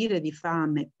morire di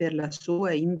fame per la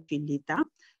sua imbecillità,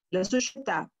 la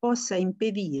società possa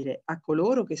impedire a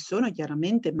coloro che sono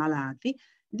chiaramente malati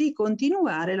di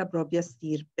continuare la propria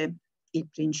stirpe. Il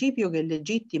principio che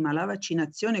legittima la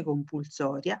vaccinazione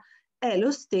compulsoria è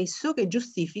lo stesso che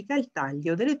giustifica il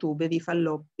taglio delle tube di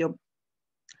Falloppio.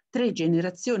 3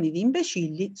 generazioni di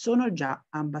imbecilli sono già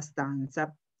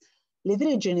abbastanza. Le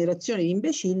 3 generazioni di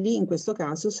imbecilli in questo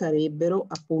caso sarebbero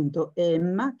appunto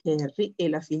Emma, Carrie e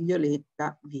la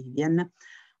figlioletta Vivian.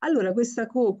 Allora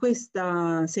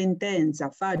questa sentenza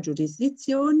fa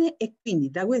giurisdizione e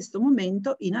quindi da questo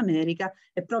momento in America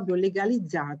è proprio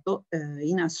legalizzato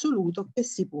in assoluto che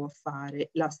si può fare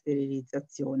la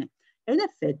sterilizzazione. E in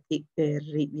effetti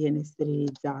Carrie viene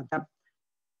sterilizzata.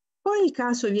 Poi il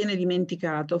caso viene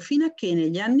dimenticato fino a che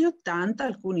negli anni '80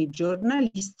 alcuni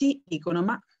giornalisti dicono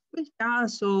ma quel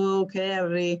caso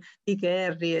di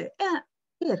Carrie,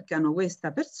 cercano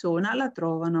questa persona, la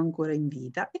trovano ancora in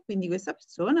vita e quindi questa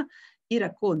persona gli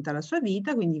racconta la sua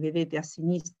vita, quindi vedete a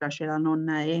sinistra c'è la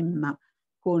nonna Emma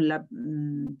con la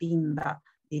bimba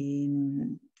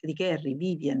di Carrie,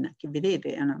 Vivian, che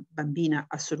vedete è una bambina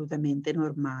assolutamente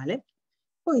normale.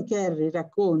 Poi Carrie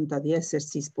racconta di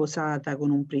essersi sposata con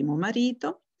un primo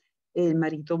marito e il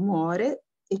marito muore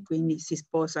e quindi si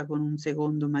sposa con un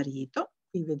secondo marito.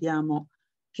 Qui vediamo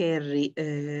Carrie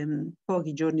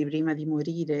pochi giorni prima di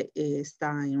morire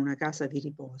sta in una casa di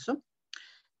riposo.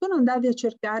 Sono andati a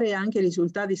cercare anche i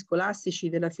risultati scolastici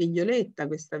della figlioletta,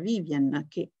 questa Vivian,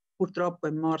 che purtroppo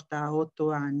è morta a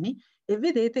 8 anni, e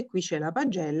vedete qui c'è la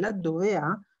pagella dove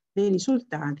ha dei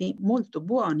risultati molto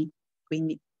buoni,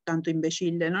 quindi tanto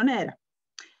imbecille non era.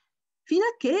 Fino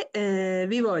a che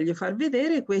vi voglio far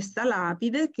vedere questa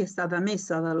lapide che è stata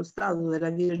messa dallo Stato della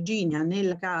Virginia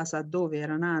nella casa dove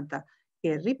era nata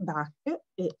Carrie Buck,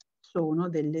 e sono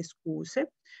delle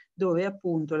scuse dove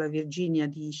appunto la Virginia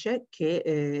dice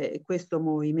che questo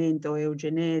movimento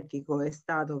eugenetico è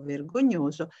stato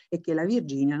vergognoso e che la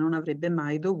Virginia non avrebbe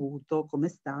mai dovuto, come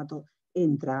Stato,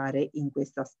 entrare in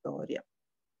questa storia.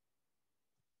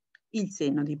 Il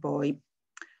senno di poi.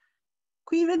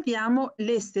 Qui vediamo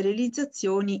le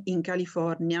sterilizzazioni in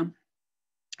California,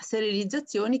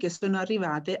 sterilizzazioni che sono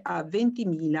arrivate a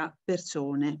 20.000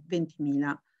 persone,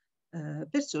 20.000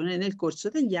 persone nel corso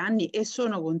degli anni e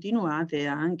sono continuate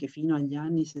anche fino agli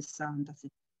anni 60.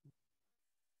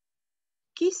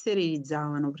 Chi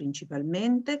sterilizzavano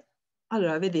principalmente?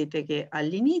 Allora vedete che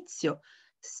all'inizio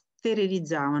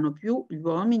sterilizzavano più gli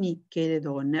uomini che le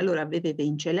donne. Allora vedete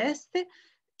in celeste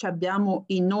abbiamo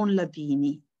i non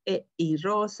latini e in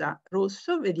rosa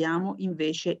rosso vediamo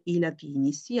invece i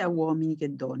latini, sia uomini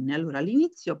che donne. Allora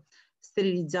all'inizio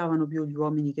sterilizzavano più gli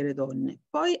uomini che le donne,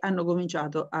 poi hanno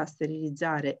cominciato a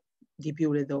sterilizzare di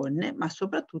più le donne, ma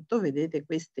soprattutto vedete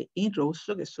queste in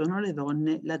rosso che sono le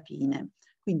donne latine,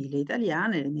 quindi le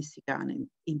italiane e le messicane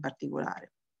in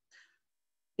particolare.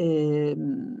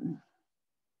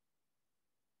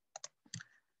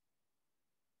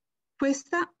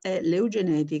 Questa è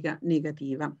l'eugenetica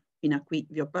negativa. Fino a qui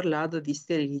vi ho parlato di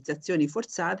sterilizzazioni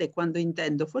forzate, e quando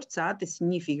intendo forzate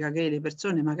significa che le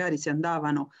persone magari si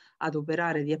andavano ad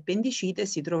operare di appendicite e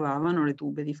si trovavano le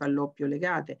tube di falloppio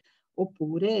legate,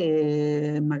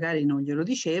 oppure magari non glielo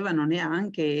dicevano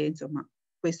neanche, insomma,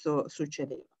 questo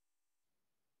succedeva.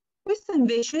 Questa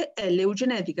invece è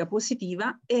l'eugenetica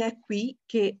positiva e è qui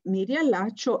che mi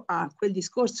riallaccio a quel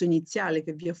discorso iniziale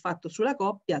che vi ho fatto sulla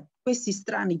coppia, questi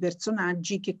strani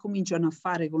personaggi che cominciano a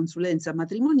fare consulenza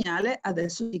matrimoniale,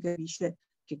 adesso si capisce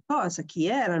che cosa, chi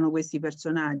erano questi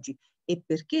personaggi e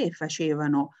perché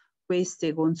facevano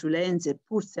queste consulenze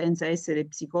pur senza essere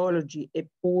psicologi e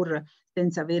pur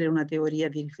senza avere una teoria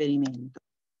di riferimento.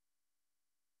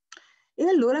 E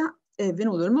allora è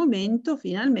venuto il momento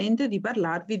finalmente di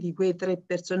parlarvi di quei 3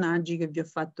 personaggi che vi ho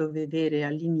fatto vedere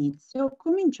all'inizio.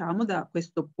 Cominciamo da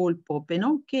questo Paul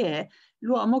Popenoe, che è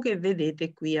l'uomo che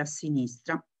vedete qui a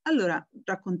sinistra. Allora,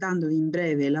 raccontandovi in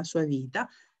breve la sua vita,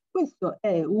 questo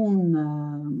è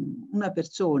una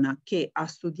persona che ha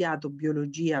studiato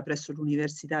biologia presso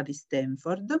l'Università di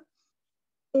Stanford,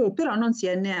 però non si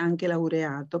è neanche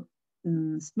laureato.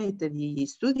 Smette di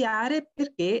studiare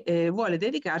perché vuole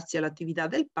dedicarsi all'attività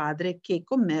del padre che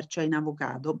commercia in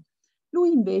avocado.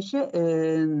 Lui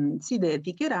invece si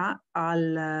dedicherà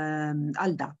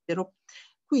al dattero,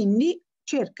 quindi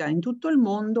cerca in tutto il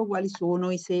mondo quali sono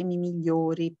i semi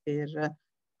migliori per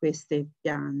queste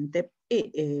piante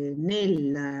e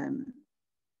nel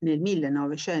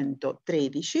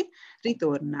 1913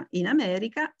 ritorna in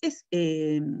America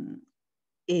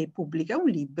e pubblica un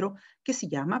libro che si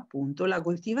chiama appunto La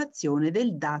coltivazione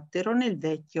del dattero nel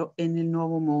vecchio e nel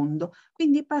nuovo mondo.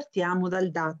 Quindi partiamo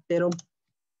dal dattero.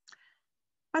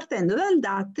 Partendo dal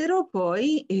dattero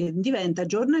poi diventa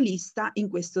giornalista in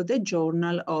questo The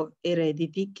Journal of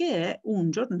Heredity, che è un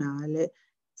giornale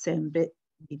sempre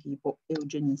di tipo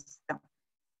eugenista.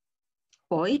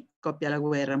 Poi scoppia la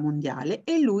guerra mondiale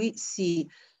e lui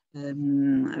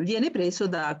viene preso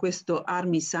da questo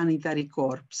Army Sanitary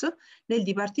Corps nel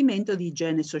Dipartimento di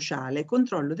Igiene Sociale,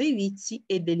 controllo dei vizi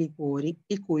e dei liquori,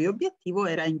 il cui obiettivo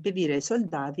era impedire ai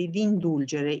soldati di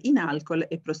indulgere in alcol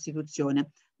e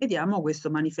prostituzione. Vediamo questo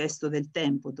manifesto del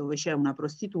tempo, dove c'è una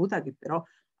prostituta che però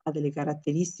ha delle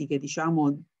caratteristiche,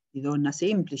 diciamo, di donna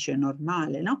semplice,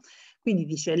 normale, no? Quindi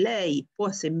dice: lei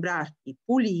può sembrarti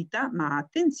pulita, ma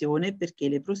attenzione, perché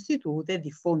le prostitute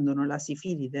diffondono la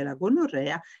sifilide e la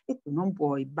gonorrea e tu non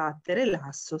puoi battere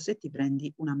l'asso se ti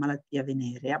prendi una malattia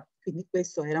venerea. Quindi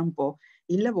questo era un po'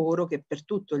 il lavoro che per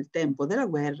tutto il tempo della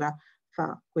guerra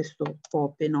fa questo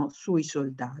Popeno sui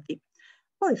soldati.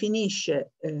 Poi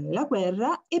finisce la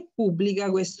guerra e pubblica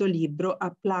questo libro,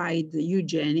 Applied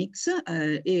Eugenics,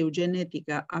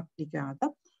 Eugenetica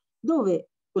applicata, dove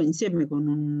insieme con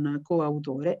un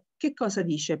coautore, che cosa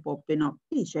dice Popeno?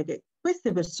 Dice che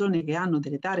queste persone che hanno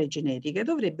delle tare genetiche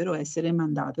dovrebbero essere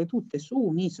mandate tutte su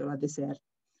un'isola deserta,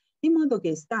 in modo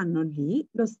che stanno lì,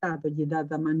 lo Stato gli dà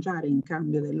da mangiare in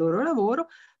cambio del loro lavoro,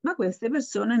 ma queste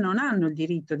persone non hanno il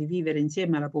diritto di vivere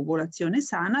insieme alla popolazione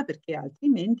sana, perché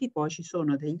altrimenti poi ci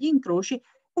sono degli incroci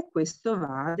e questo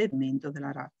va a detrimento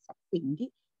della razza.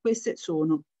 Quindi queste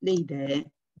sono le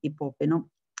idee di Popeno.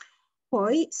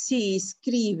 Poi si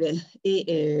iscrive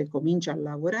e comincia a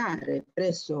lavorare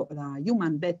presso la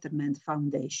Human Betterment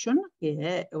Foundation,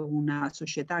 che è una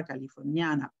società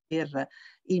californiana per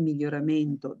il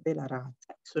miglioramento della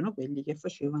razza. Sono quelli che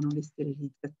facevano le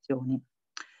sterilizzazioni.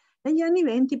 Negli anni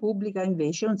venti pubblica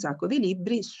invece un sacco di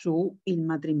libri sul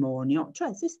matrimonio,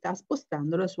 cioè si sta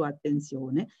spostando la sua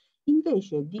attenzione.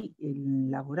 Invece di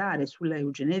lavorare sulla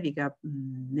eugenetica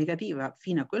negativa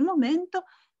fino a quel momento,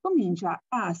 comincia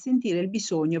a sentire il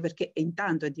bisogno, perché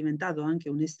intanto è diventato anche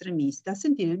un estremista, a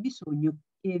sentire il bisogno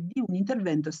di un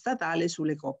intervento statale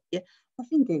sulle coppie,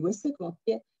 affinché queste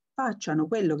coppie facciano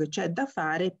quello che c'è da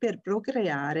fare per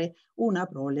procreare una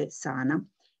prole sana.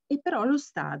 E però lo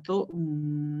Stato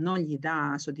non gli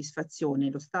dà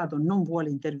soddisfazione, lo Stato non vuole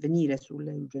intervenire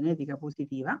sull'eugenetica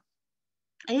positiva,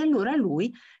 e allora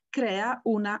lui crea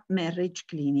una marriage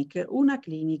clinic, una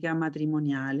clinica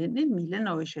matrimoniale nel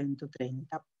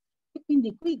 1930. E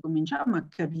quindi qui cominciamo a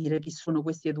capire chi sono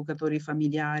questi educatori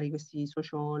familiari, questi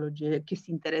sociologi che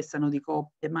si interessano di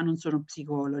coppie, ma non sono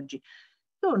psicologi.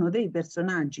 Sono dei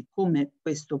personaggi come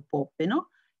questo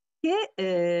Popeno, che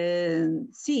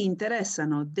si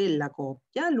interessano della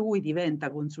coppia. Lui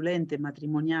diventa consulente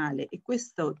matrimoniale e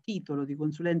questo titolo di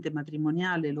consulente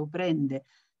matrimoniale lo prende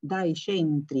dai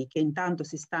centri che intanto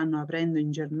si stanno aprendo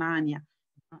in Germania,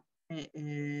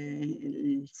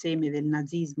 il seme del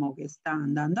nazismo che sta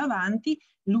andando avanti.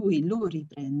 Lui lo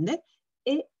riprende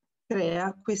e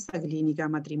crea questa clinica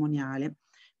matrimoniale.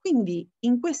 Quindi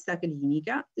in questa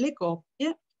clinica le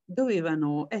coppie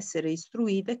dovevano essere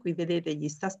istruite, qui vedete gli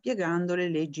sta spiegando le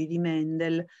leggi di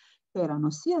Mendel, che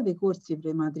erano sia dei corsi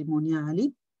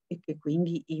prematrimoniali e che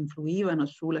quindi influivano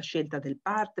sulla scelta del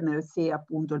partner, se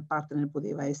appunto il partner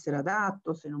poteva essere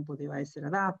adatto, se non poteva essere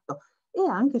adatto, e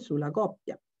anche sulla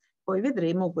coppia. Poi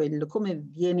vedremo come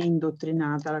viene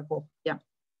indottrinata la coppia.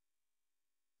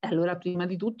 Allora, prima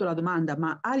di tutto la domanda: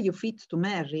 ma are you fit to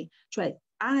marry? Cioè,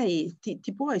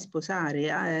 ti puoi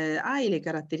sposare? Hai le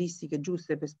caratteristiche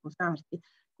giuste per sposarti?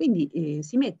 Quindi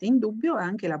si mette in dubbio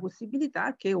anche la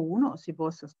possibilità che uno si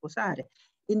possa sposare.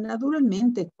 E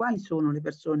naturalmente quali sono le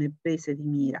persone prese di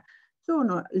mira?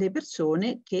 Sono le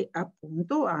persone che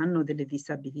appunto hanno delle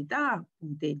disabilità,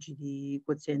 punteggi di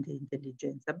quoziente di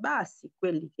intelligenza bassi,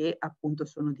 quelli che appunto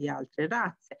sono di altre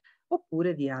razze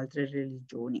oppure di altre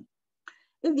religioni.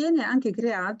 E viene anche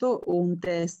creato un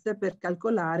test per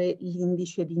calcolare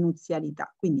l'indice di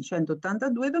nuzialità, quindi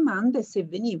 182 domande. Se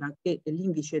veniva che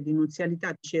l'indice di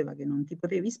nuzialità diceva che non ti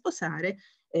potevi sposare,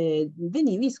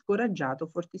 venivi scoraggiato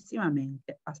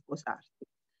fortissimamente a sposarti.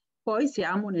 Poi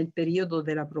siamo nel periodo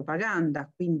della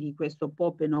propaganda, quindi questo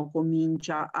Popeno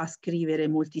comincia a scrivere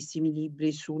moltissimi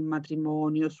libri sul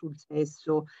matrimonio, sul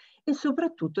sesso, e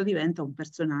soprattutto diventa un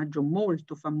personaggio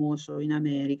molto famoso in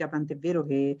America, tant'è vero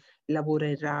che lavora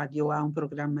in radio, ha un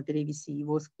programma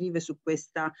televisivo, scrive su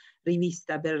questa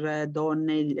rivista per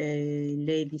donne,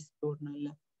 Ladies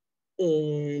Journal,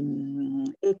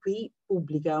 e qui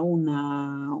pubblica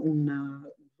una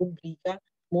rubrica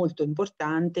molto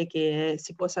importante che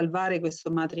si può salvare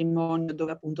questo matrimonio,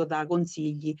 dove appunto dà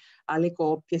consigli alle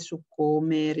coppie su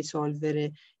come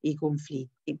risolvere i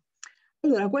conflitti.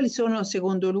 Allora, quali sono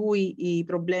secondo lui i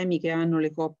problemi che hanno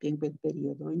le coppie in quel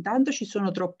periodo? Intanto ci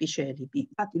sono troppi celibi,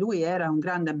 infatti lui era un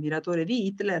grande ammiratore di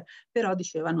Hitler, però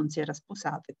diceva non si era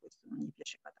sposato e questo non gli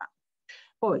piaceva tanto.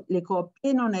 Poi le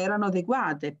coppie non erano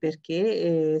adeguate,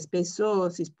 perché spesso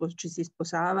ci si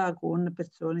sposava con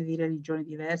persone di religione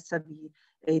diversa, di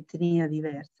etnia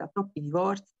diversa, troppi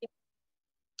divorzi,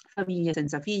 famiglie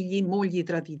senza figli, mogli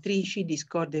traditrici,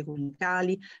 discordie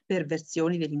conicali,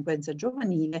 perversioni, delinquenza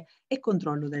giovanile e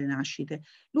controllo delle nascite.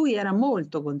 Lui era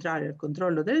molto contrario al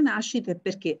controllo delle nascite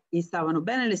perché gli stavano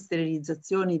bene le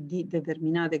sterilizzazioni di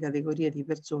determinate categorie di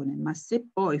persone, ma se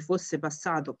poi fosse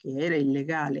passato che era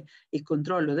illegale il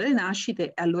controllo delle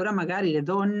nascite, allora magari le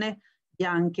donne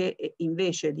bianche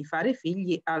invece di fare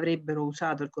figli avrebbero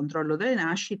usato il controllo delle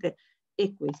nascite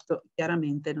e questo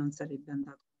chiaramente non sarebbe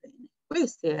andato bene.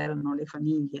 Queste erano le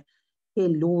famiglie che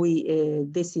lui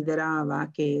desiderava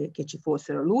che ci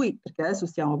fossero. Lui, perché adesso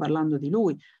stiamo parlando di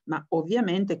lui, ma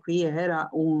ovviamente qui era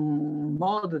un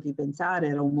modo di pensare,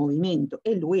 era un movimento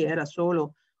e lui era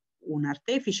solo un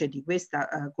artefice di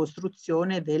questa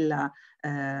costruzione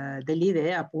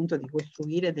dell'idea appunto di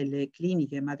costruire delle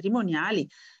cliniche matrimoniali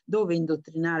dove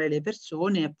indottrinare le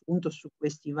persone appunto su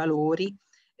questi valori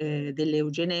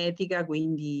dell'eugenetica,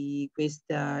 quindi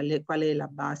qual è la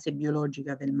base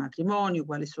biologica del matrimonio,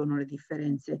 quali sono le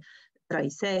differenze tra i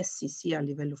sessi, sia a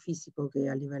livello fisico che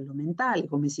a livello mentale,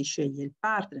 come si sceglie il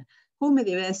partner, come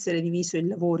deve essere diviso il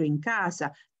lavoro in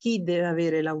casa, chi deve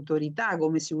avere l'autorità,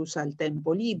 come si usa il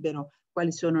tempo libero,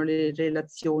 quali sono le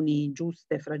relazioni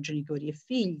giuste fra genitori e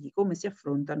figli, come si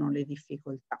affrontano le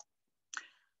difficoltà.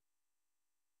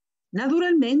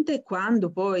 Naturalmente,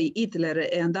 quando poi Hitler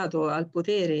è andato al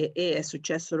potere e è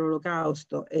successo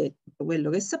l'Olocausto e tutto quello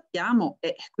che sappiamo,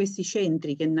 questi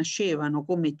centri che nascevano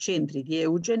come centri di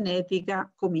eugenetica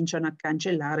cominciano a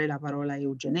cancellare la parola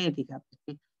eugenetica,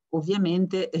 perché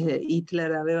ovviamente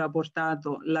Hitler aveva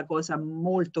portato la cosa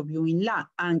molto più in là,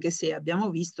 anche se abbiamo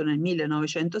visto nel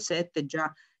 1907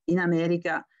 già in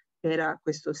America c'era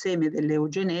questo seme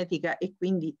dell'eugenetica e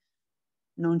quindi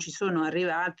non ci sono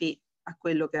arrivati a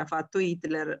quello che ha fatto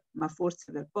Hitler, ma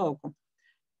forse per poco.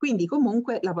 Quindi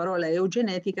comunque la parola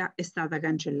eugenetica è stata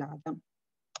cancellata.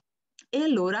 E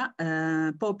allora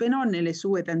Popenoe nelle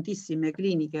sue tantissime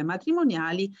cliniche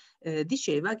matrimoniali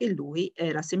diceva che lui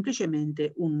era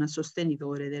semplicemente un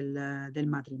sostenitore del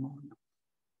matrimonio.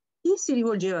 Chi si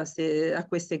rivolgeva a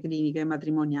queste cliniche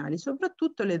matrimoniali?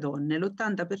 Soprattutto le donne,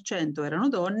 l'80% erano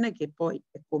donne che poi,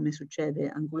 come succede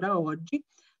ancora oggi,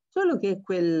 solo che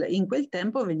in quel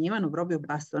tempo venivano proprio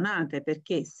bastonate,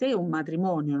 perché se un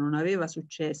matrimonio non aveva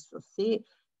successo, se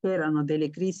c'erano delle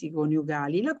crisi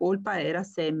coniugali, la colpa era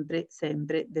sempre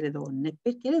delle donne,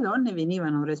 perché le donne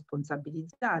venivano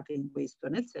responsabilizzate in questo,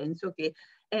 nel senso che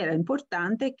era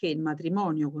importante che il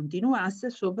matrimonio continuasse,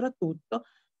 soprattutto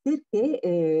perché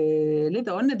le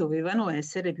donne dovevano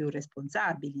essere più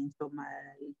responsabili, insomma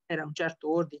era un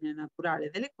certo ordine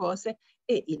naturale delle cose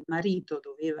e il marito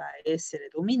doveva essere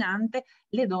dominante,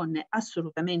 le donne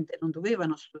assolutamente non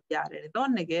dovevano studiare, le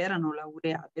donne che erano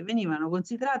laureate venivano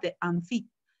considerate unfit,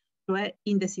 cioè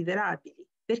indesiderabili,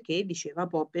 perché diceva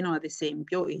Popenoe, ad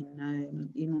esempio,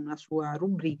 in una sua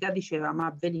rubrica, diceva: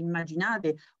 ma ve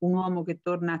l'immaginate un uomo che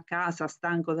torna a casa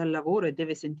stanco dal lavoro e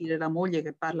deve sentire la moglie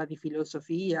che parla di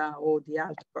filosofia o di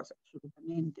altre cose?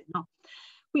 Assolutamente no.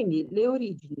 Quindi le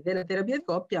origini della terapia di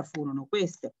coppia furono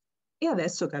queste e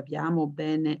adesso capiamo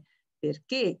bene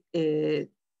perché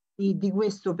di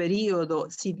questo periodo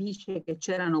si dice che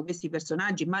c'erano questi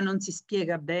personaggi, ma non si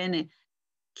spiega bene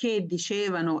che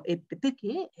dicevano e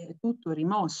perché è tutto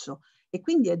rimosso e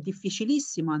quindi è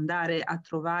difficilissimo andare a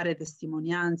trovare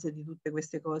testimonianze di tutte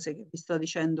queste cose che vi sto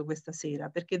dicendo questa sera,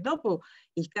 perché dopo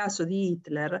il caso di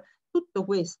Hitler tutto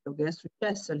questo che è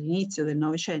successo all'inizio del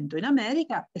Novecento in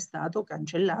America è stato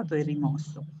cancellato e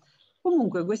rimosso.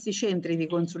 Comunque questi centri di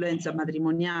consulenza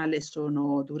matrimoniale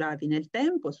sono durati nel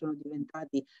tempo, si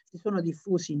sono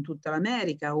diffusi in tutta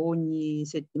l'America, ogni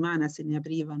settimana se ne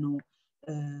aprivano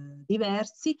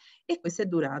diversi e questo è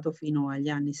durato fino agli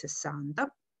anni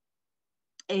 60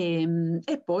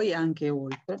 e poi anche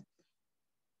oltre.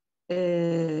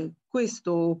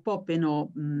 Questo Popenoe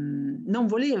non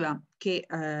voleva che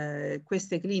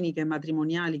queste cliniche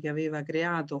matrimoniali che aveva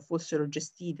creato fossero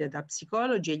gestite da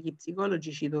psicologi e gli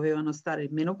psicologi ci dovevano stare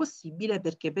il meno possibile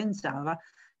perché pensava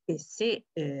che se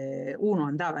uno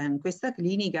andava in questa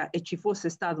clinica e ci fosse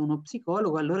stato uno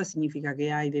psicologo, allora significa che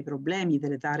hai dei problemi,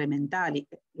 delle tare mentali.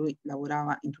 Lui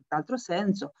lavorava in tutt'altro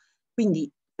senso, quindi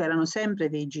c'erano sempre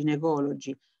dei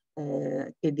ginecologi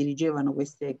che dirigevano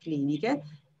queste cliniche,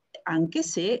 anche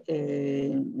se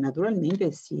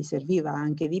naturalmente si serviva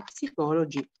anche di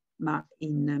psicologi, ma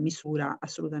in misura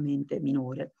assolutamente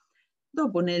minore.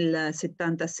 Dopo nel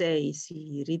 76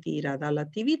 si ritira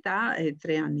dall'attività e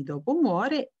 3 anni dopo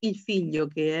muore. Il figlio,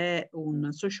 che è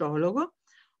un sociologo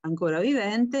ancora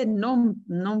vivente, non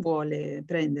vuole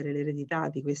prendere l'eredità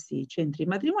di questi centri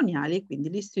matrimoniali e quindi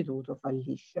l'istituto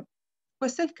fallisce.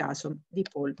 Questo è il caso di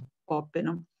Paul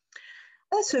Popenoe.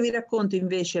 Adesso vi racconto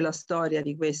invece la storia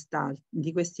di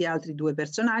questi altri due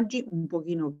personaggi, un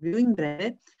pochino più in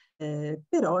breve,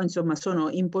 però insomma sono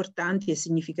importanti e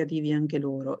significativi anche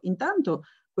loro. Intanto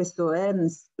questo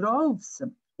Ernst Groves,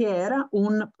 che era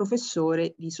un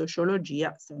professore di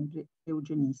sociologia, sempre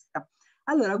eugenista.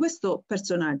 Allora, questo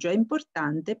personaggio è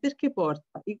importante perché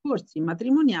porta i corsi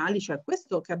matrimoniali, cioè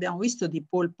questo che abbiamo visto di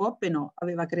Paul Popenoe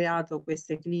aveva creato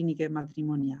queste cliniche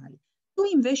matrimoniali.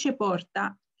 Lui invece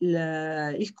porta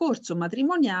il corso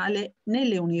matrimoniale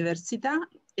nelle università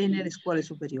e nelle scuole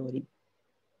superiori.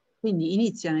 Quindi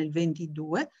inizia nel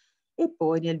 22 e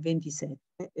poi nel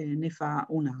 27 ne fa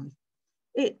un altro.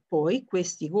 E poi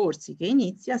questi corsi che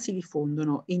inizia si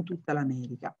diffondono in tutta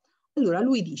l'America. Allora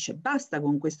lui dice, basta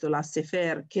con questo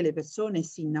laissez-faire che le persone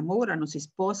si innamorano, si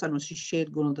sposano, si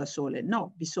scelgono da sole.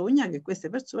 No, bisogna che queste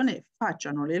persone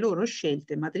facciano le loro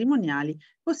scelte matrimoniali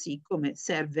così come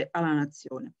serve alla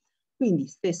nazione. Quindi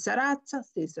stessa razza,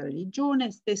 stessa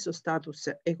religione, stesso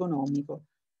status economico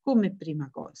come prima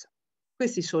cosa.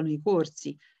 Questi sono i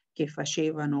corsi che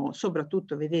facevano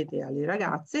soprattutto, vedete, alle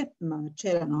ragazze, ma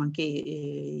c'erano anche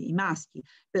i maschi,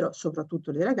 però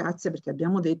soprattutto le ragazze, perché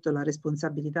abbiamo detto la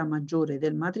responsabilità maggiore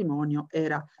del matrimonio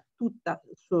era tutta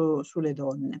sulle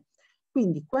donne.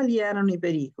 Quindi quali erano i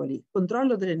pericoli?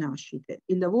 Controllo delle nascite,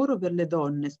 il lavoro per le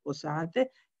donne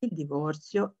sposate, il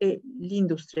divorzio e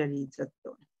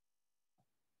l'industrializzazione.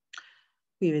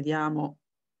 Qui vediamo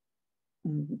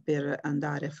per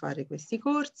andare a fare questi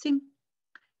corsi.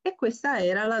 E questa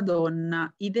era la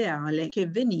donna ideale che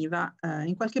veniva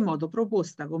in qualche modo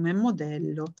proposta come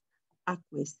modello a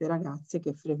queste ragazze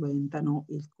che frequentano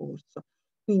il corso.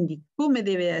 Quindi come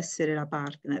deve essere la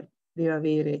partner? Deve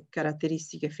avere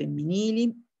caratteristiche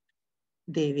femminili,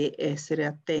 deve essere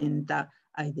attenta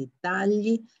ai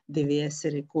dettagli, deve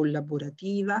essere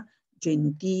collaborativa,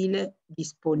 gentile,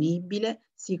 disponibile,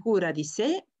 sicura di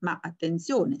sé, ma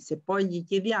attenzione, se poi gli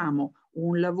chiediamo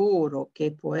un lavoro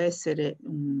che può essere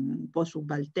un po'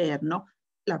 subalterno,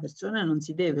 la persona non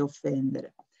si deve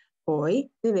offendere. Poi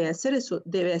deve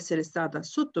essere stata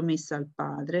sottomessa al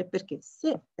padre, perché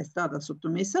se è stata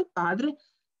sottomessa al padre,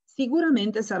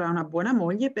 sicuramente sarà una buona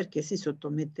moglie perché si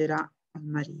sottometterà al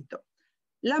marito.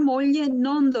 La moglie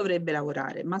non dovrebbe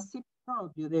lavorare, ma se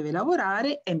proprio deve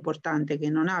lavorare è importante che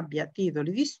non abbia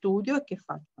titoli di studio e che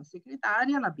faccia la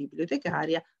segretaria, la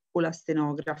bibliotecaria o la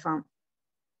stenografa.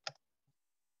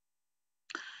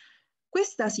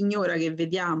 Questa signora che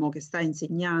vediamo che sta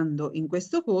insegnando in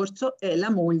questo corso è la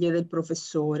moglie del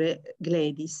professore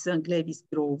Gladys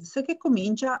Groves, che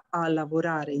comincia a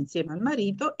lavorare insieme al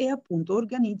marito e appunto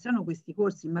organizzano questi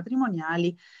corsi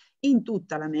matrimoniali in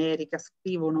tutta l'America,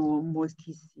 scrivono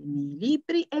moltissimi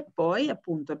libri e poi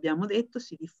appunto abbiamo detto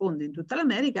si diffonde in tutta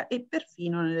l'America e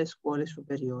perfino nelle scuole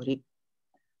superiori.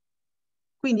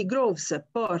 Quindi Groves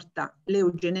porta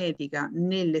l'eugenetica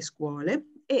nelle scuole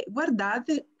e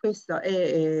guardate, questo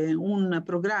è un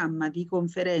programma di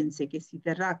conferenze che si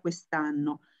terrà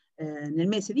quest'anno nel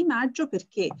mese di maggio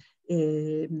perché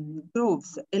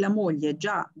Groves e la moglie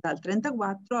già dal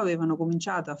 1934 avevano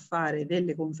cominciato a fare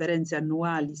delle conferenze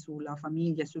annuali sulla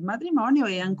famiglia e sul matrimonio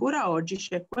e ancora oggi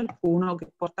c'è qualcuno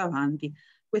che porta avanti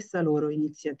questa loro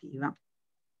iniziativa.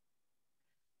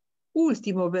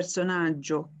 Ultimo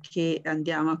personaggio che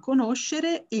andiamo a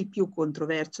conoscere, il più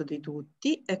controverso di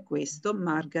tutti, è questo,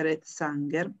 Margaret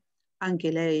Sanger,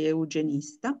 anche lei è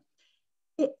eugenista,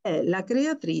 e è la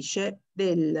creatrice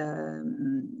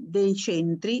dei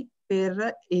centri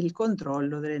per il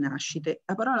controllo delle nascite.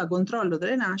 La parola controllo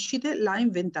delle nascite l'ha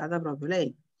inventata proprio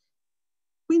lei.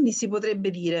 Quindi si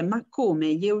potrebbe dire, ma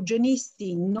come gli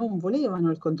eugenisti non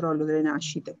volevano il controllo delle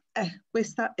nascite?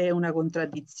 Questa è una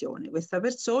contraddizione. Questa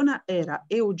persona era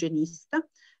eugenista,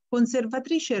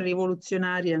 conservatrice e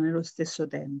rivoluzionaria nello stesso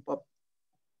tempo.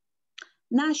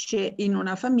 Nasce in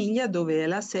una famiglia dove è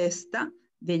la sesta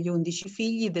degli 11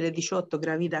 figli delle 18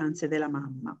 gravidanze della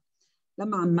mamma. La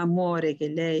mamma muore che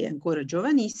lei è ancora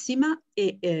giovanissima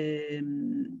e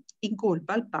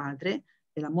incolpa il padre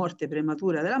della morte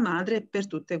prematura della madre per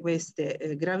tutte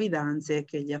queste gravidanze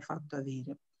che gli ha fatto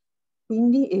avere.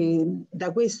 Quindi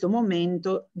da questo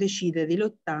momento decide di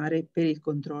lottare per il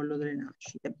controllo delle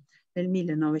nascite. Nel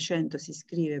 1900 si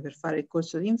iscrive per fare il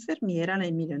corso di infermiera,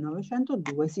 nel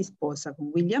 1902 si sposa con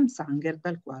William Sanger,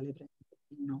 dal quale prende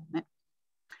il nome.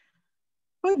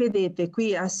 Poi vedete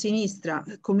qui a sinistra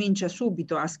comincia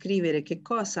subito a scrivere che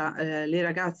cosa le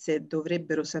ragazze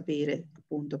dovrebbero sapere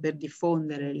appunto per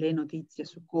diffondere le notizie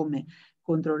su come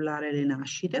controllare le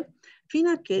nascite,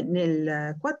 fino a che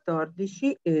nel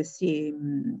 14 si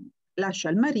lascia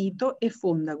il marito e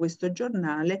fonda questo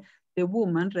giornale The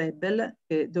Woman Rebel,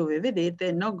 dove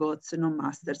vedete no gods, no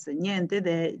masters,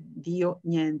 niente Dio,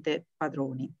 niente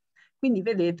padroni. Quindi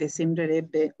vedete,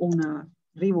 sembrerebbe una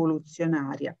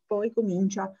rivoluzionaria. Poi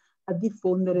comincia a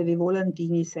diffondere dei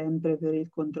volantini sempre per il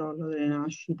controllo delle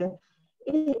nascite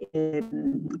e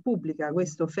pubblica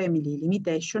questo Family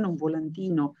Limitation, un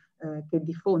volantino che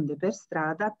diffonde per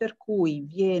strada, per cui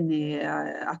viene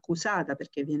accusata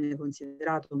perché viene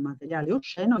considerato un materiale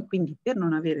osceno e quindi per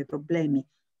non avere problemi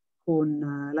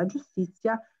con la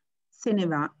giustizia se ne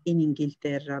va in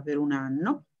Inghilterra per un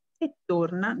anno e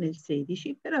torna nel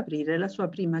 16 per aprire la sua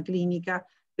prima clinica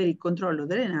per il controllo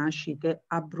delle nascite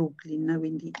a Brooklyn,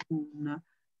 quindi un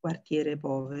quartiere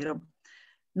povero.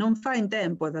 Non fa in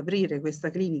tempo ad aprire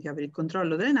questa clinica per il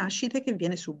controllo delle nascite che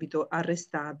viene subito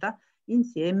arrestata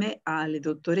insieme alle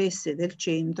dottoresse del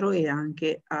centro e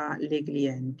anche alle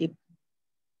clienti.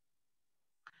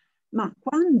 Ma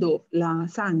quando la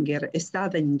Sanger è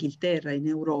stata in Inghilterra, in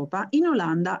Europa, in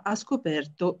Olanda ha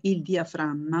scoperto il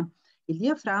diaframma. Il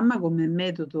diaframma come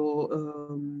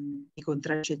metodo di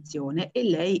contraccezione, e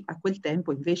lei a quel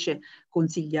tempo invece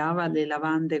consigliava le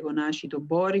lavande con acido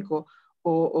borico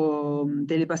o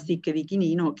delle pasticche di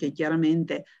chinino che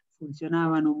chiaramente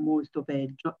funzionavano molto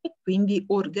peggio, e quindi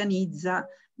organizza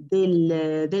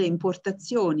delle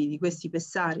importazioni di questi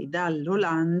pessari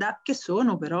dall'Olanda che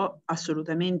sono però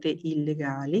assolutamente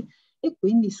illegali, e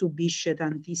quindi subisce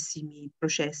tantissimi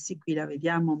processi. Qui la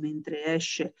vediamo mentre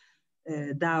esce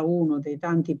da uno dei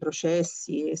tanti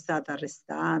processi, è stata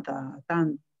arrestata,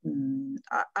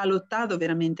 ha lottato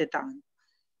veramente tanto.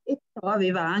 E però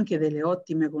aveva anche delle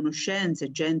ottime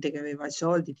conoscenze, gente che aveva i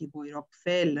soldi, tipo i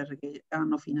Rockefeller, che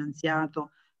hanno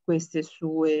finanziato queste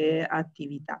sue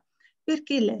attività.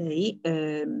 Perché lei,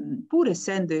 pur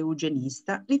essendo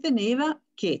eugenista, riteneva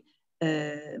che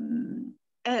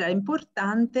era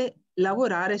importante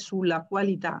lavorare sulla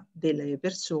qualità delle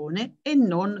persone e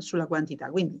non sulla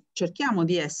quantità. Quindi cerchiamo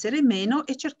di essere meno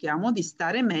e cerchiamo di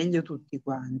stare meglio tutti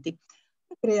quanti.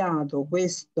 Ha creato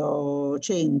questo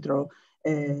centro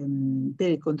per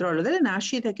il controllo delle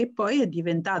nascite, che poi è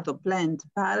diventato Planned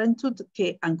Parenthood,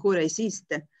 che ancora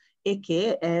esiste e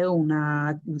che è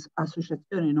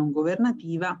un'associazione non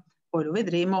governativa, poi lo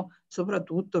vedremo,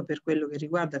 soprattutto per quello che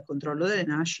riguarda il controllo delle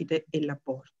nascite e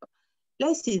l'aborto.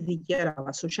 Lei si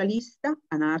dichiarava socialista,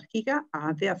 anarchica,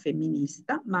 atea,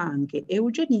 femminista, ma anche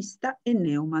eugenista e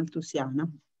neomalthusiana.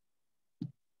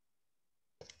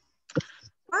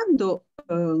 Quando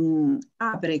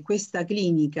apre questa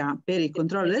clinica per il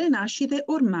controllo delle nascite,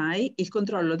 ormai il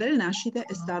controllo delle nascite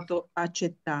è stato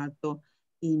accettato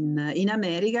in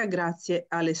America grazie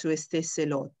alle sue stesse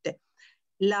lotte.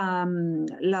 La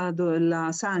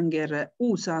Sanger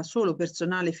usa solo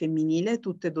personale femminile,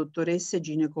 tutte dottoresse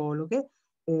ginecologhe,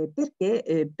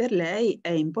 perché per lei è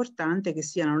importante che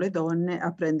siano le donne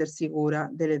a prendersi cura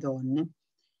delle donne.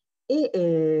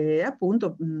 E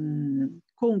appunto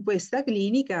con questa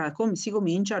clinica si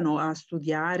cominciano a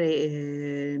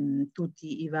studiare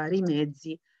tutti i vari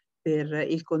mezzi per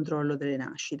il controllo delle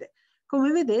nascite.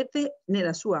 Come vedete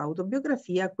nella sua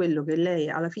autobiografia, quello che lei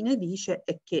alla fine dice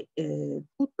è che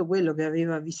tutto quello che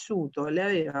aveva vissuto le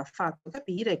aveva fatto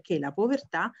capire che la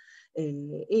povertà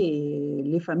e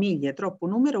le famiglie troppo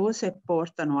numerose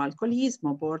portano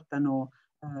alcolismo, portano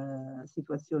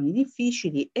situazioni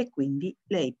difficili, e quindi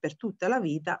lei per tutta la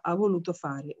vita ha voluto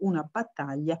fare una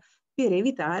battaglia per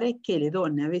evitare che le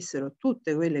donne avessero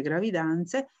tutte quelle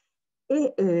gravidanze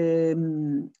e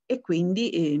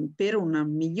quindi per una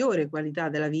migliore qualità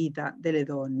della vita delle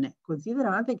donne.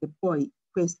 Considerate che poi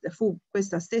fu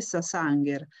questa stessa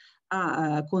Sanger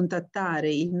a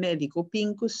contattare il medico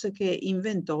Pincus che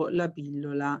inventò la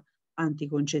pillola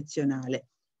anticoncezionale.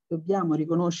 Dobbiamo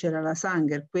riconoscere alla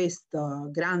Sanger questa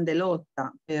grande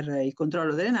lotta per il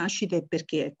controllo delle nascite,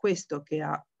 perché è questo che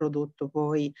ha prodotto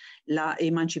poi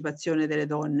l'emancipazione delle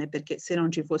donne, perché se non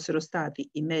ci fossero stati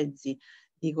i mezzi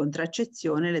di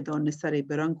contraccezione le donne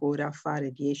starebbero ancora a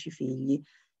fare 10 figli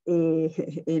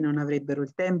e non avrebbero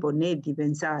il tempo né di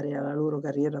pensare alla loro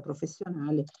carriera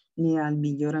professionale né al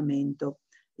miglioramento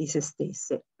di se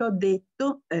stesse. L'ho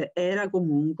detto, era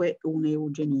comunque un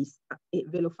eugenista, e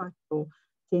ve lo faccio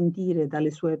sentire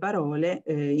dalle sue parole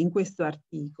in questo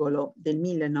articolo del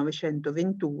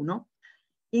 1921,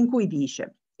 in cui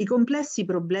dice: i complessi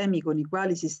problemi con i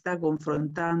quali si sta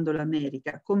confrontando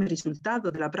l'America come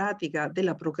risultato della pratica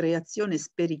della procreazione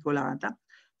spericolata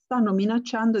stanno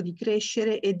minacciando di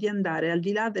crescere e di andare al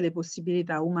di là delle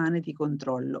possibilità umane di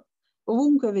controllo.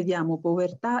 Ovunque vediamo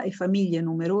povertà e famiglie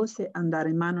numerose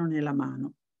andare mano nella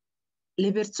mano.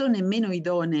 Le persone meno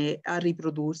idonee a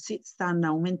riprodursi stanno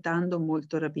aumentando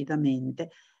molto rapidamente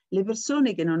Le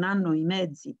persone che non hanno i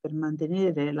mezzi per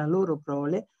mantenere la loro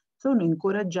prole sono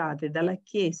incoraggiate dalla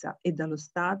Chiesa e dallo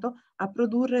Stato a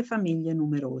produrre famiglie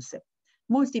numerose.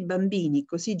 Molti bambini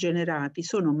così generati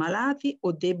sono malati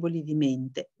o deboli di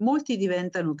mente, molti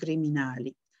diventano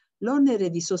criminali. L'onere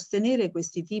di sostenere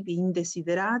questi tipi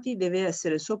indesiderati deve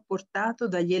essere sopportato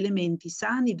dagli elementi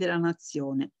sani della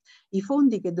nazione. I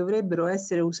fondi che dovrebbero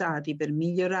essere usati per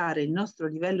migliorare il nostro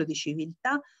livello di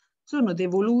civiltà sono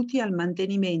devoluti al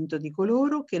mantenimento di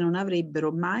coloro che non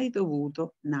avrebbero mai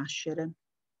dovuto nascere.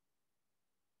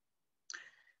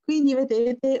 Quindi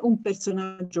vedete un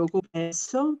personaggio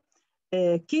complesso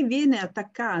che viene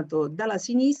attaccato dalla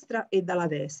sinistra e dalla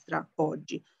destra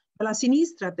oggi. Dalla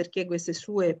sinistra perché queste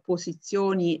sue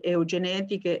posizioni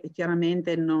eugenetiche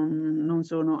chiaramente non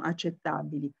sono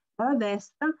accettabili. Dalla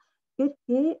destra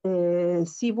perché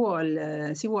si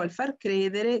vuol far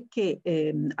credere che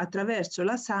attraverso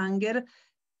la Sanger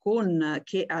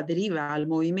che aderiva al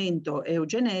movimento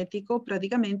eugenetico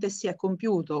praticamente si è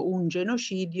compiuto un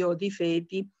genocidio di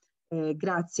feti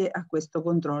grazie a questo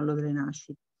controllo delle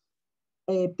nascite.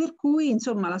 Per cui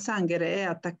insomma la Sanger è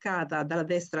attaccata dalla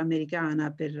destra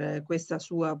americana per questa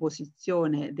sua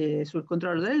posizione sul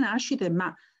controllo delle nascite,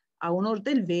 ma a onor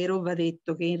del vero va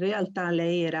detto che in realtà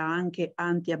lei era anche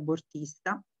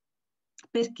anti-abortista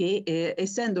perché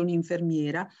essendo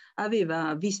un'infermiera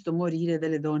aveva visto morire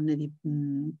delle donne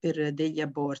per degli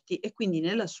aborti e quindi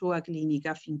nella sua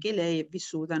clinica finché lei è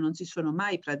vissuta non si sono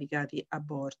mai praticati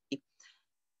aborti.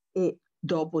 E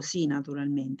dopo sì,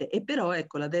 naturalmente. E però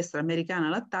ecco, la destra americana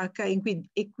l'attacca e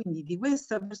quindi di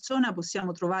questa persona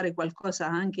possiamo trovare qualcosa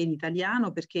anche in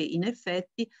italiano perché in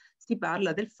effetti si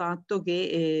parla del fatto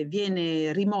che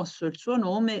viene rimosso il suo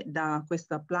nome da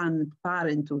questa Planned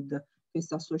Parenthood,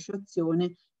 questa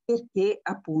associazione, perché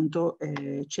appunto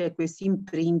c'è questo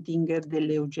imprinting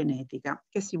dell'eugenetica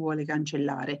che si vuole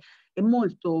cancellare. E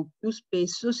molto più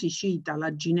spesso si cita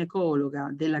la ginecologa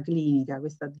della clinica,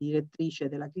 questa direttrice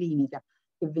della clinica,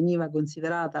 che veniva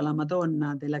considerata la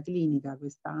Madonna della clinica,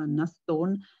 questa Anna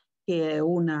Stone, che è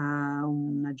una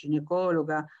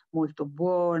ginecologa molto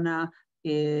buona,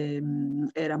 che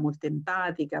era molto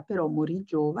empatica, però morì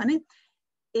giovane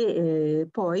e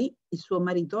poi il suo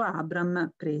marito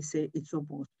Abram prese il suo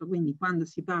posto. Quindi quando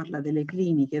si parla delle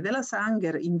cliniche della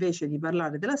Sanger, invece di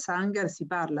parlare della Sanger, si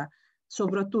parla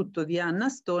soprattutto di Anna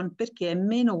Stone perché è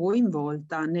meno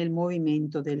coinvolta nel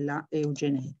movimento della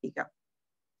eugenetica.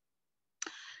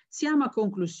 Siamo a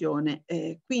conclusione,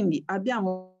 quindi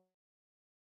abbiamo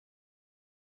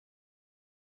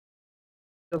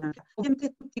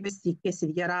ovviamente tutti questi che si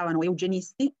dichiaravano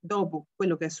eugenisti, dopo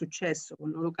quello che è successo con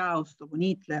l'Olocausto, con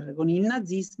Hitler, con il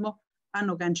nazismo,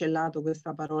 hanno cancellato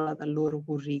questa parola dal loro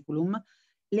curriculum.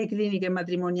 Le cliniche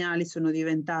matrimoniali sono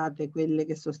diventate quelle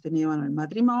che sostenevano il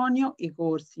matrimonio, i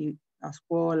corsi a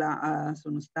scuola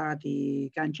sono stati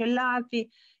cancellati,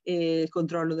 e il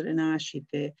controllo delle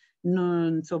nascite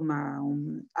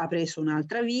ha preso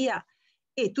un'altra via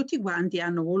e tutti quanti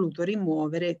hanno voluto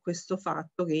rimuovere questo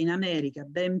fatto che in America,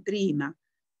 ben prima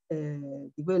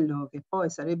di quello che poi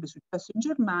sarebbe successo in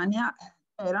Germania,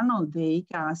 erano dei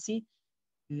casi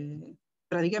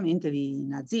praticamente di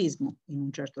nazismo in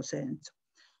un certo senso.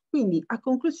 Quindi a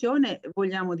conclusione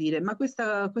vogliamo dire, ma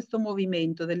questo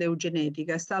movimento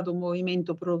dell'eugenetica è stato un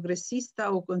movimento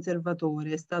progressista o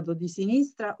conservatore? È stato di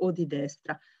sinistra o di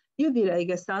destra? Io direi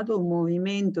che è stato un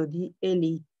movimento di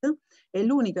elite e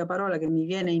l'unica parola che mi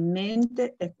viene in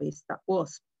mente è questa,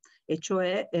 WASP, e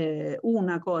cioè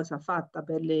una cosa fatta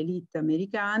per le elite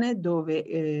americane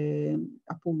dove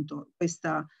appunto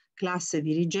questa classe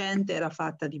dirigente era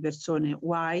fatta di persone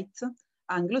white,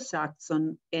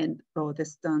 anglo-saxon e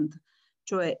protestant,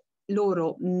 cioè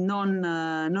loro non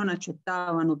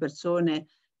accettavano persone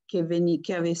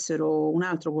che avessero un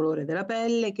altro colore della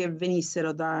pelle, che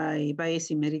venissero dai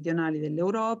paesi meridionali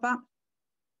dell'Europa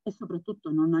e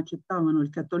soprattutto non accettavano il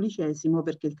cattolicesimo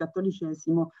perché il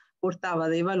cattolicesimo portava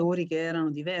dei valori che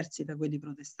erano diversi da quelli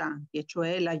protestanti, e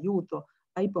cioè l'aiuto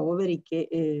ai poveri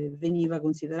che veniva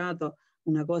considerato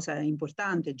una cosa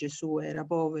importante. Gesù era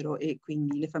povero e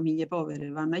quindi le famiglie povere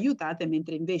vanno aiutate,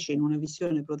 mentre invece in una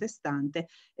visione protestante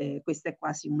questa è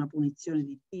quasi una punizione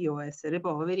di Dio essere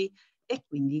poveri, e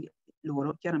quindi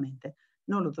loro chiaramente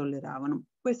non lo tolleravano.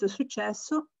 Questo è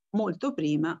successo molto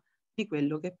prima di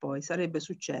quello che poi sarebbe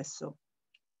successo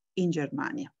in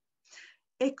Germania.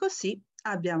 E così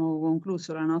abbiamo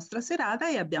concluso la nostra serata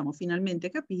e abbiamo finalmente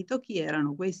capito chi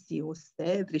erano questi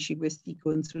ostetrici, questi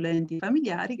consulenti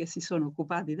familiari che si sono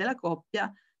occupati della coppia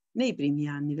nei primi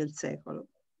anni del secolo.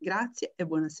 Grazie e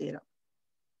buonasera.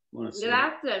 Buonasera.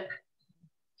 Grazie.